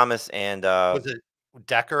 Demaryius Thomas and was it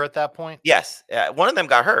Decker at that point? Yes, one of them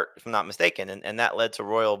got hurt, if I'm not mistaken, and that led to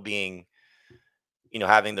Royal being,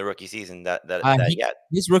 having the rookie season that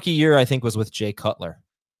his rookie year, I think, was with Jay Cutler.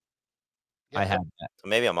 Yeah, I had that. So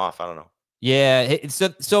maybe I'm off. I don't know. Yeah.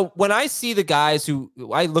 So when I see the guys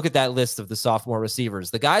I look at that list of the sophomore receivers,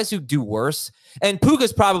 the guys who do worse, and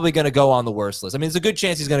Puka's probably going to go on the worst list. I mean, there's a good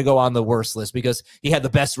chance he's going to go on the worst list because he had the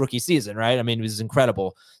best rookie season, right? I mean, it was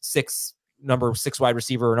incredible. Number 6 wide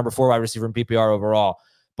receiver or number 4 wide receiver in PPR overall.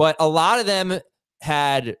 But a lot of them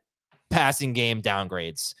had passing game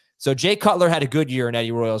downgrades. So Jay Cutler had a good year in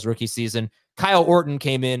Eddie Royal's rookie season. Kyle Orton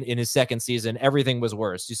came in his second season. Everything was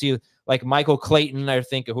worse. You see, like Michael Clayton, I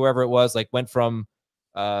think, whoever it was, like went from,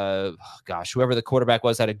 whoever the quarterback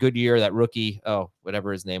was, had a good year. That rookie,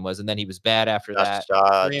 whatever his name was, and then he was bad after that.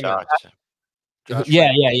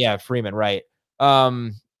 Freeman, right?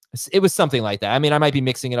 It was something like that. I mean, I might be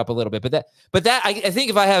mixing it up a little bit, but that I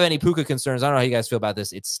think if I have any Puka concerns, I don't know how you guys feel about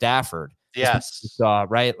this. It's Stafford. Yes,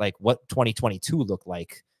 right. Like what 2022 looked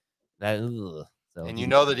like. That. So and you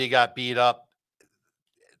know that he got beat up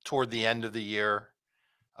toward the end of the year.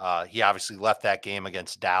 He obviously left that game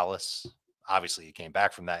against Dallas. Obviously, he came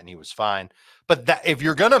back from that and he was fine. But if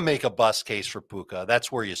you're going to make a bust case for Puka,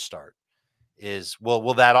 that's where you start.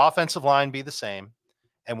 Will that offensive line be the same?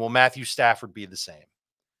 And will Matthew Stafford be the same?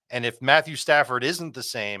 And if Matthew Stafford isn't the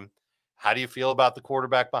same, how do you feel about the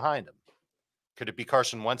quarterback behind him? Could it be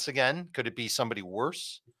Carson Wentz again? Could it be somebody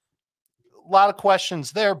worse? A lot of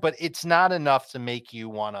questions there, but it's not enough to make you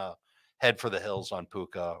want to head for the hills on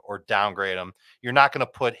Puka or downgrade him. You're not going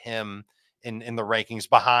to put him in the rankings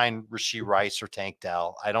behind Rashee Rice or Tank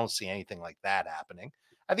Dell. I don't see anything like that happening.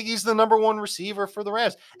 I think he's the number 1 receiver for the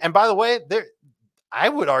Rams. And by the way, I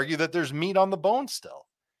would argue that there's meat on the bone still.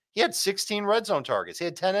 He had 16 red zone targets. He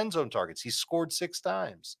had 10 end zone targets. He scored 6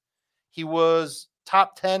 times. He was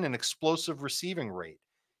top 10 in explosive receiving rate.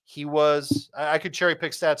 He was, I could cherry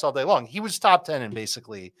pick stats all day long. He was top 10 in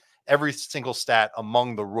basically every single stat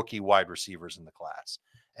among the rookie wide receivers in the class.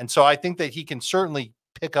 And so I think that he can certainly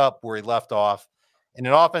pick up where he left off in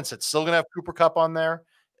an offense that's still going to have Cooper Kupp on there.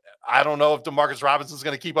 I don't know if DeMarcus Robinson's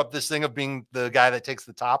going to keep up this thing of being the guy that takes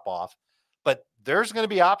the top off, but there's going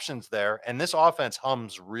to be options there. And this offense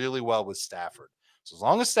hums really well with Stafford. So as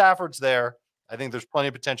long as Stafford's there, I think there's plenty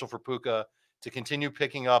of potential for Puka to continue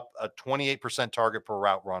picking up a 28% target per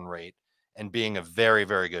route run rate and being a very,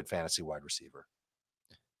 very good fantasy wide receiver.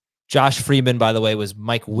 Josh Freeman, by the way, was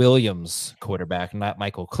Mike Williams' quarterback, not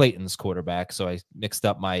Michael Clayton's quarterback. So I mixed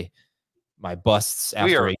up my busts.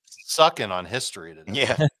 We are sucking on history today.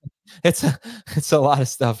 Yeah, it's a lot of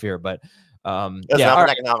stuff here, but I'm an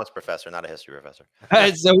economics professor, not a history professor.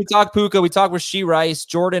 So we talked Puka, we talked Rashee Rice,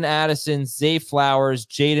 Jordan Addison, Zay Flowers,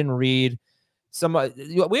 Jaden Reed.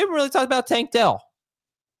 We haven't really talked about Tank Dell.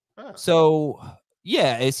 Huh. So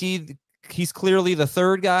yeah, he's clearly the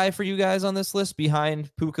 3rd guy for you guys on this list behind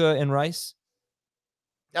Puka and Rice?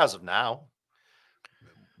 As of now.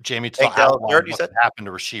 Jamie Tank Dell, 3rd, you said? Happened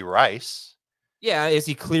to Rashee Rice. Yeah, is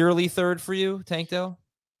he clearly 3rd for you, Tank Dell?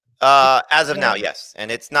 As of now, yes. And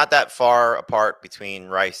it's not that far apart between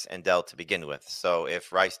Rice and Dell to begin with. So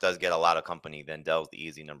if Rice does get a lot of company, then Dell's the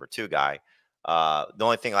easy number 2 guy. The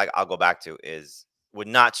only thing I'll go back to is would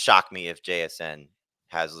not shock me if JSN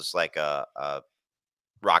has just like a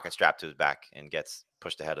rocket strapped to his back and gets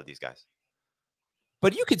pushed ahead of these guys.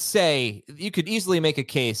 But you could easily make a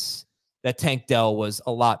case that Tank Dell was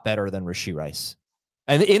a lot better than Rashee Rice.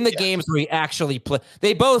 And in the games where he actually played,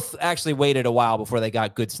 they both actually waited a while before they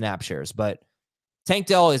got good snap shares. But Tank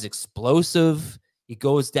Dell is explosive. He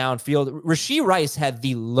goes downfield. Rashee Rice had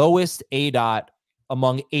the lowest ADOT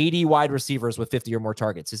among 80 wide receivers with 50 or more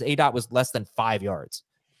targets. His ADOT was less than 5 yards.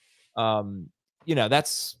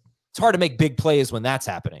 It's hard to make big plays when that's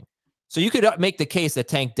happening. So you could make the case that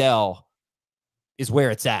Tank Dell is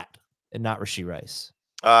where it's at and not Rashee Rice.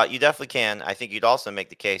 You definitely can. I think you'd also make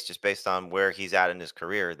the case just based on where he's at in his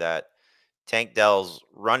career that Tank Dell's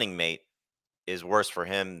running mate is worse for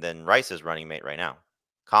him than Rice's running mate right now.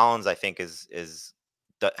 Collins, I think, has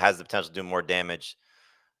the potential to do more damage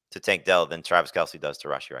to Tank Dell than Travis Kelce does to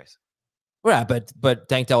Rashee Rice. Yeah, but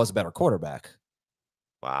Tank Dell is a better quarterback.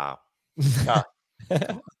 Wow.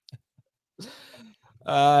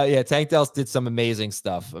 Tank Dell did some amazing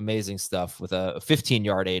stuff with a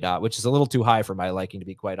 15-yard ADOT, which is a little too high for my liking, to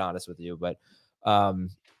be quite honest with you. But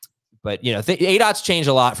But, you know, ADOT's change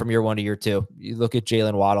a lot from year 1 to year 2. You look at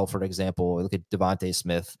Jalen Waddle, for example, look at Devontae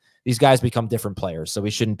Smith. These guys become different players, so we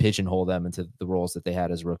shouldn't pigeonhole them into the roles that they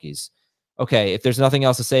had as rookies. Okay, if there's nothing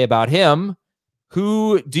else to say about him,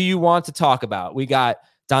 who do you want to talk about? We got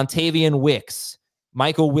Dontavian Wicks,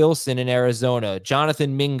 Michael Wilson in Arizona,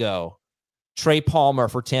 Jonathan Mingo, Trey Palmer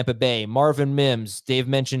for Tampa Bay, Marvin Mims, Dave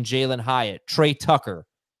mentioned Jalen Hyatt, Trey Tucker,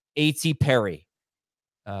 A.T. Perry,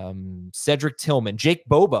 Cedric Tillman, Jake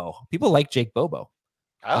Bobo. People like Jake Bobo.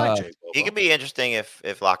 I like Jake Bobo. He could be interesting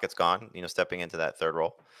if Lockett's gone, you know, stepping into that third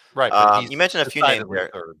role. Right. But You mentioned a few names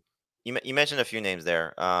there. You mentioned a few names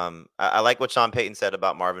there. I like what Sean Payton said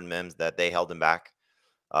about Marvin Mims, that they held him back.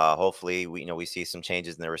 Hopefully, we see some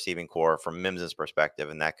changes in the receiving core from Mims's perspective,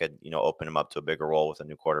 and that could, you know, open him up to a bigger role with a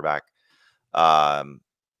new quarterback.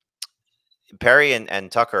 Perry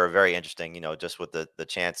and Tucker are very interesting, you know, just with the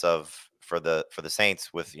chance for the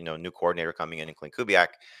Saints with, you know, new coordinator coming in Clint Kubiak.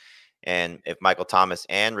 And if Michael Thomas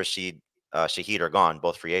and Rashid Shaheed are gone,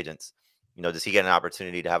 both free agents, you know, does he get an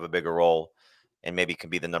opportunity to have a bigger role and maybe can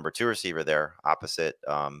be the number 2 receiver there opposite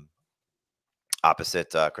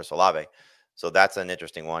Chris Olave? So that's an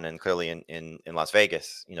interesting one. And clearly in Las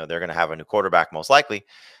Vegas, you know, they're going to have a new quarterback most likely.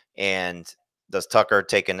 And does Tucker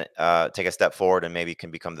take a step forward and maybe can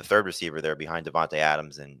become the 3rd receiver there behind Devontae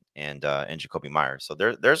Adams and Jacoby Myers? So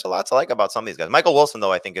there's a lot to like about some of these guys. Michael Wilson,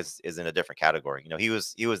 though, I think is in a different category. You know, he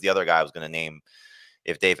was the other guy I was going to name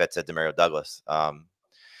if Dave had said Demario Douglas.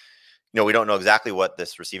 You know, we don't know exactly what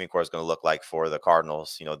this receiving core is going to look like for the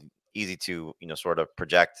Cardinals. You know, easy to, you know, sort of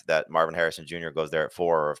project that Marvin Harrison Jr. goes there at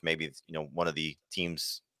 4, or if maybe, you know, one of the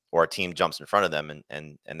teams or a team jumps in front of them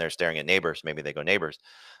and they're staring at Neighbors. Maybe they go Neighbors.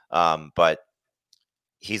 But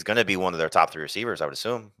he's going to be one of their top 3 receivers, I would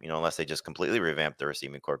assume, you know, unless they just completely revamp the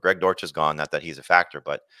receiving core. Greg Dortch is gone. Not that he's a factor,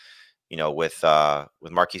 but, you know, with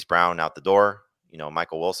Marquise Brown out the door, you know,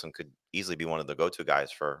 Michael Wilson could easily be one of the go-to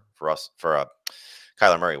guys for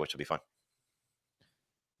Kyler Murray, which would be fun.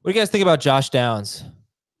 What do you guys think about Josh Downs?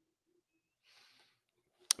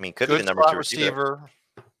 I mean, could Good be the number 2 receiver.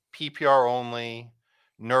 PPR only.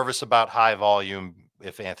 Nervous about high volume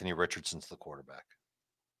if Anthony Richardson's the quarterback.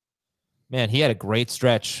 Man, he had a great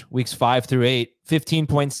stretch. Weeks 5 through 8,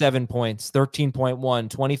 15.7 points, 13.1,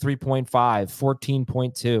 23.5,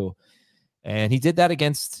 14.2. And he did that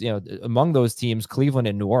against, you know, among those teams, Cleveland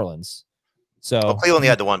and New Orleans. So Cleveland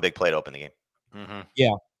had the one big play to open the game. Mm-hmm.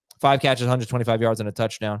 Yeah. 5 catches, 125 yards and a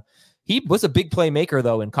touchdown. He was a big playmaker,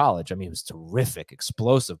 though, in college. I mean, he was terrific,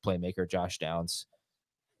 explosive playmaker, Josh Downs.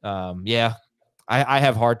 Yeah, I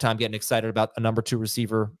have a hard time getting excited about a number 2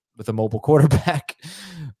 receiver with a mobile quarterback.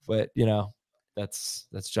 But, you know, that's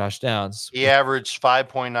Josh Downs. He averaged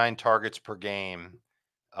 5.9 targets per game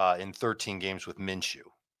in 13 games with Minshew.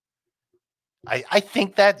 I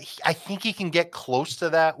think he can get close to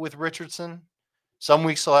that with Richardson. Some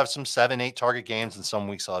weeks he'll have some 7-8 target games, and some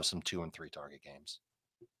weeks he'll have some 2 and 3 target games.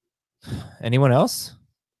 Anyone else?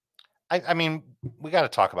 I mean, we got to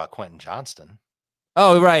talk about Quentin Johnston.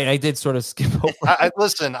 Oh, right. I did sort of skip over.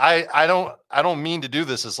 Listen, I don't mean to do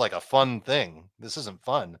this as like a fun thing. This isn't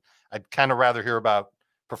fun. I'd kind of rather hear about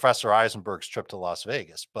Professor Eisenberg's trip to Las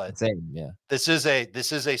Vegas, but Same, yeah. This is a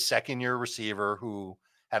 2nd-year receiver who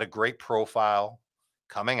had a great profile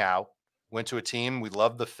coming out, went to a team. We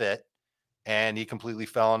loved the fit, and he completely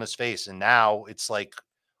fell on his face. And now it's like,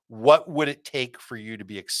 what would it take for you to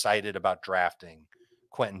be excited about drafting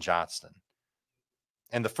Quentin Johnston?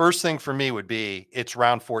 And the first thing for me would be it's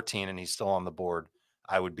round 14 and he's still on the board.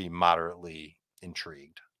 I would be moderately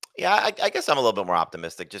intrigued. Yeah, I guess I'm a little bit more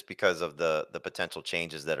optimistic just because of the potential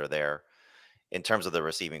changes that are there in terms of the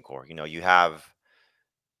receiving core. You know,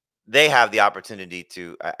 they have the opportunity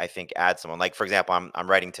to, I think, add someone. Like, for example,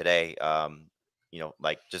 I'm writing today, you know,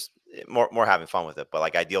 like just more having fun with it, but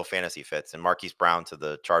like ideal fantasy fits. And Marquise Brown to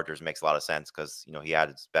the Chargers makes a lot of sense because, you know, he had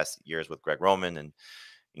his best years with Greg Roman, and,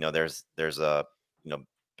 you know, there's a, you know,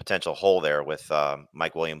 potential hole there with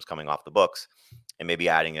Mike Williams coming off the books and maybe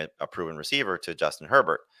adding a proven receiver to Justin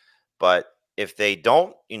Herbert. But if they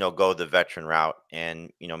don't, you know, go the veteran route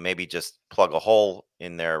and, you know, maybe just plug a hole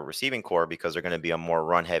in their receiving core because they're going to be a more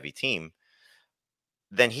run heavy team,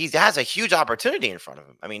 then he has a huge opportunity in front of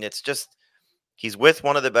him. I mean, it's just, he's with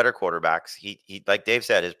one of the better quarterbacks. He like Dave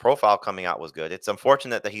said, his profile coming out was good. It's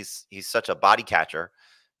unfortunate that he's such a body catcher,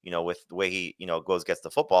 you know, with the way he, you know, gets the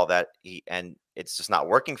football, that and it's just not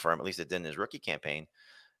working for him. At least it did in his rookie campaign.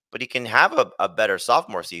 But he can have a better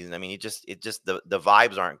sophomore season. I mean, the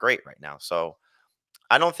vibes aren't great right now. So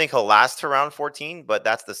I don't think he'll last to round 14, but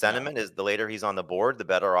that's the sentiment, is the later he's on the board, the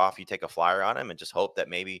better off you take a flyer on him and just hope that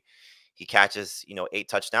maybe he catches, you know, 8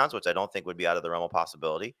 touchdowns, which I don't think would be out of the realm of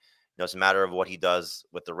possibility. it's a matter of what he does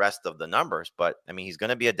with the rest of the numbers. But I mean, he's going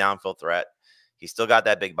to be a downfield threat. He's still got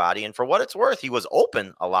that big body, and for what it's worth, he was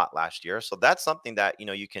open a lot last year. So that's something that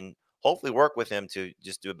you can hopefully work with him to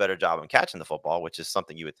just do a better job on catching the football, which is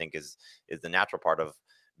something you would think is the natural part of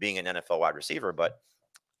being an NFL wide receiver. But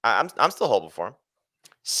I'm still hopeful for him.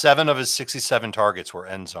 7 of his 67 targets were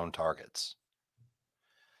end zone targets.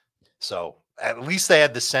 So at least they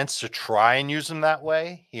had the sense to try and use him that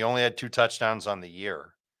way. He only had 2 touchdowns on the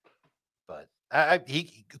year. But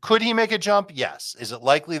could he make a jump? Yes. Is it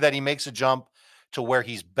likely that he makes a jump to where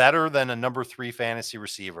he's better than a number 3 fantasy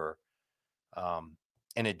receiver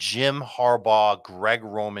in a Jim Harbaugh, Greg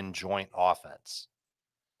Roman joint offense?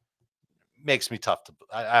 Makes me tough to.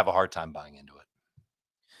 I have a hard time buying into it.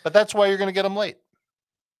 But that's why you're going to get him late.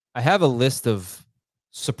 I have a list of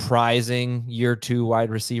surprising year 2 wide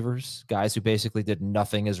receivers, guys who basically did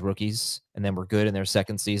nothing as rookies and then were good in their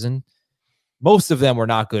second season. Most of them were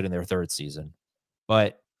not good in their third season.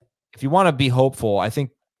 But if you want to be hopeful, I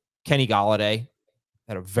think Kenny Golladay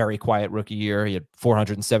had a very quiet rookie year. He had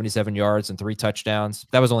 477 yards and 3 touchdowns.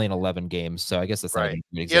 That was only in 11 games. So I guess that's right.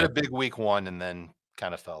 Not even he had a big week 1 and then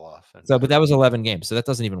kind of fell off. But that was 11 games. So that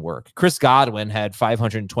doesn't even work. Chris Godwin had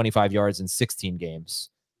 525 yards in 16 games.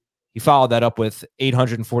 He followed that up with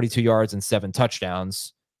 842 yards and 7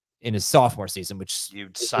 touchdowns in his sophomore season, which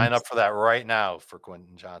you'd sign up for that right now for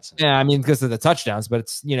Quentin Johnston. Yeah, I mean, because of the touchdowns, but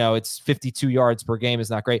it's 52 yards per game is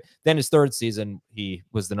not great. Then his third season, he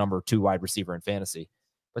was the number 2 wide receiver in fantasy.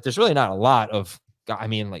 But there's really not a lot of, I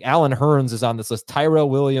mean, like Alan Hearns is on this list, Tyrell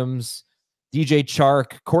Williams, DJ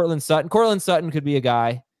Chark, Cortland Sutton. Cortland Sutton could be a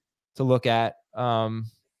guy to look at.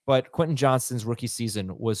 But Quentin Johnston's rookie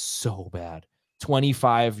season was so bad.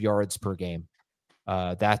 25 yards per game.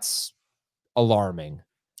 That's alarming.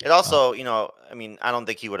 It also, I mean, I don't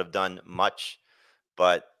think he would have done much,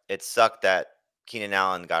 but it sucked that Keenan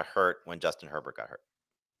Allen got hurt when Justin Herbert got hurt.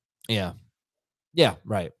 Yeah. Yeah,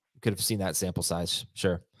 right. Could have seen that sample size.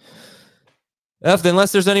 Sure.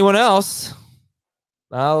 Unless there's anyone else,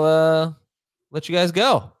 I'll let you guys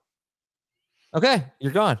go. Okay,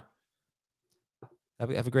 you're gone. Have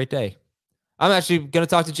a great day. I'm actually going to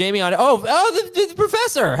talk to Jamie on it. The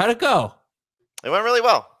professor. How'd it go? It went really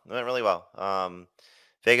well.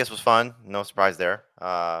 Vegas was fun. No surprise there.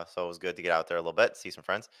 So it was good to get out there a little bit, see some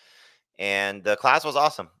friends. And the class was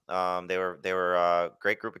awesome. They were a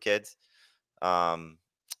great group of kids.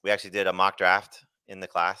 We actually did a mock draft in the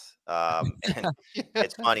class. And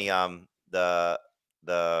it's funny. The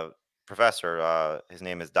professor, his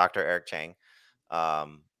name is Dr. Eric Chang.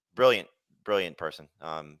 Brilliant person.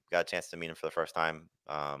 Got a chance to meet him for the first time.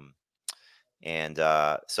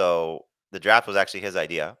 So the draft was actually his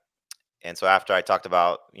idea. And so after I talked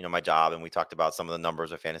about, my job, and we talked about some of the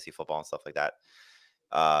numbers of fantasy football and stuff like that.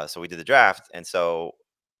 So we did the draft. And so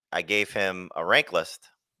I gave him a rank list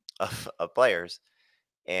of players,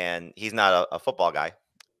 and he's not a football guy.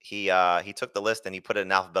 He took the list and he put it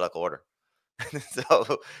in alphabetical order.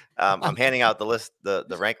 So I'm handing out the list, the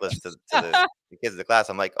rank list to the kids of the class.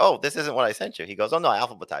 I'm like, oh, this isn't what I sent you. He goes, oh no, I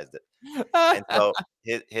alphabetized it. And so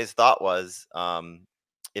his thought was,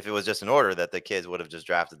 if it was just in order, that the kids would have just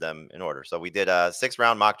drafted them in order. So we did a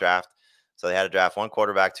 6-round mock draft. So they had to draft 1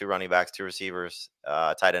 quarterback, 2 running backs, 2 receivers,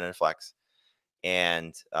 tight end and flex.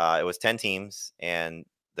 And it was 10 teams, and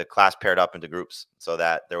the class paired up into groups so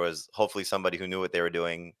that there was hopefully somebody who knew what they were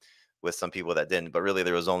doing with some people that didn't. But really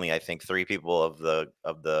there was only, I think, 3 people of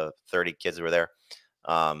the 30 kids that were there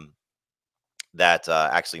that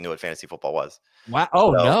actually knew what fantasy football was. Wow.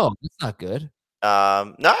 Oh, so, no, that's not good.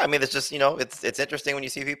 No, I mean, it's just, it's interesting when you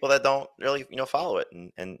see people that don't really, follow it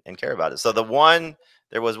and care about it. So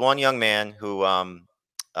there was one young man who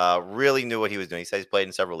really knew what he was doing. He said he's played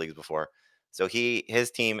in several leagues before. So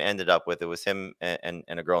his team ended up with, it was him and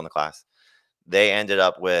a girl in the class. They ended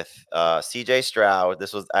up with CJ Stroud.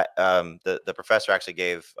 This was the professor actually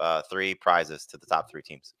gave 3 prizes to the top 3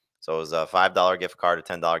 teams. So it was a $5 gift card, a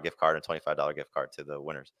 $10 gift card, and a $25 gift card to the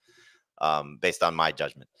winners, based on my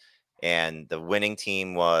judgment. And the winning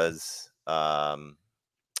team was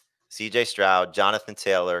CJ Stroud, Jonathan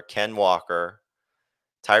Taylor, Ken Walker,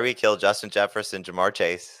 Tyreek Hill, Justin Jefferson, Jamar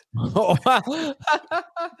Chase.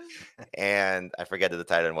 And I forget who the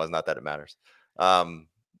tight end was, not that it matters.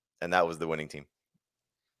 And that was the winning team.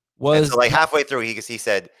 And so like halfway through, he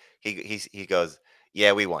said, he goes,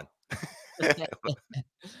 yeah, we won.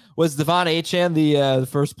 Was Devon Achane the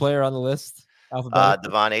first player on the list?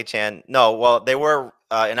 Devon Achane. No, well, they were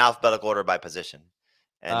in alphabetical order by position.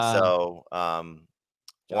 And so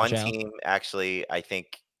one team actually, I don't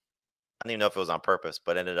even know if it was on purpose,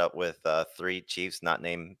 but ended up with 3 Chiefs not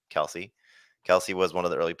named Kelsey. Kelsey was one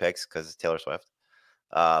of the early picks because Taylor Swift.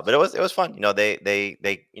 But it was fun. You know, they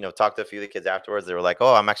talked to a few of the kids afterwards. They were like,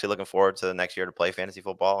 "Oh, I'm actually looking forward to the next year to play fantasy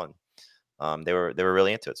football," and they were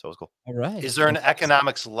really into it. So it was cool. All right. Is there an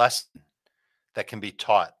economics lesson that can be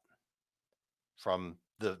taught from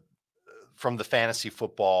the fantasy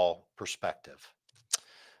football perspective?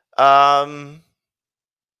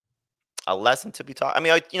 A lesson to be taught. I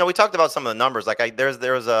mean, we talked about some of the numbers. Like there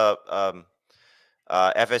was a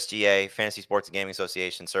FSGA, Fantasy Sports and Gaming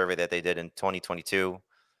Association survey that they did in 2022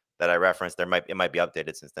 that I referenced. It might be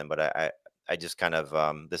updated since then, but I just kind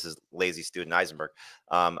of this is lazy student Eisenberg.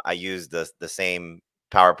 I used the same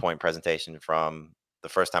PowerPoint presentation from the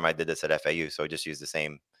first time I did this at FAU, so I just used the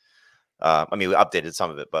same. I mean, we updated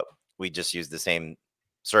some of it, but we just used the same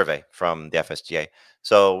survey from the FSGA.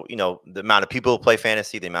 So, you know, the amount of people who play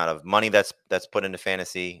fantasy, the amount of money that's put into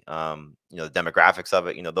fantasy, you know, the demographics of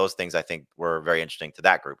it, you know, those things I think were very interesting to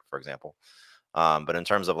that group, for example. But in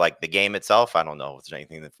terms of like the game itself, I don't know if there's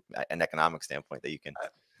anything an economic standpoint that you can.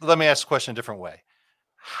 Let me ask the question a different way.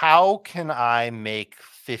 How can I make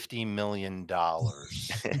 $50 million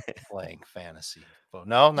playing fantasy? Well,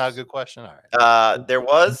 no, not a good question. All right. There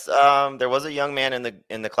was a young man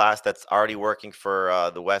in the class that's already working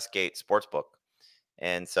for the Westgate Sportsbook,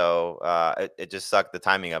 and so it just sucked the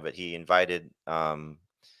timing of it. He invited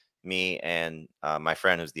me and my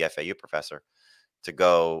friend, who's the FAU professor, to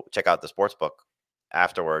go check out the sportsbook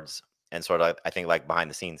afterwards, and sort of I think like behind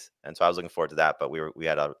the scenes. And so I was looking forward to that, but we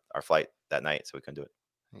had our flight that night, so we couldn't do it.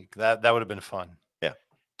 That would have been fun. Yeah.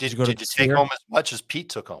 Did you take home as much as Pete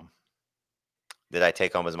took home? Did I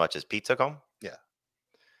take home as much as Pete took home? Yeah.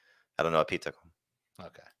 I don't know what Pete took home.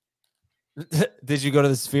 Okay. Did you go to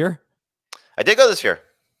the Sphere? I did go to the Sphere.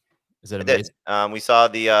 Is it amazing? We saw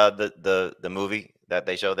the movie that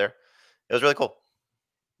they showed there. It was really cool.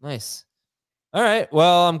 Nice. All right.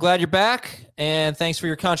 Well, I'm glad you're back, and thanks for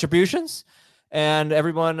your contributions. And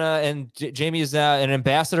everyone, and Jamie is now an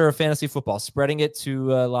ambassador of fantasy football, spreading it to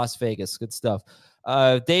Las Vegas. Good stuff.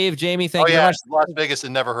 Dave, Jamie, thank you very much. Las Vegas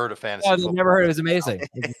had never heard of fantasy football. Never heard. It was amazing.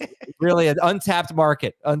 Really an untapped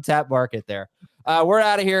market there. We're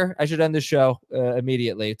out of here. I should end the show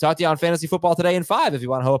immediately. Talk to you on Fantasy Football Today in 5 if you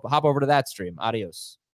want to hop over to that stream. Adios.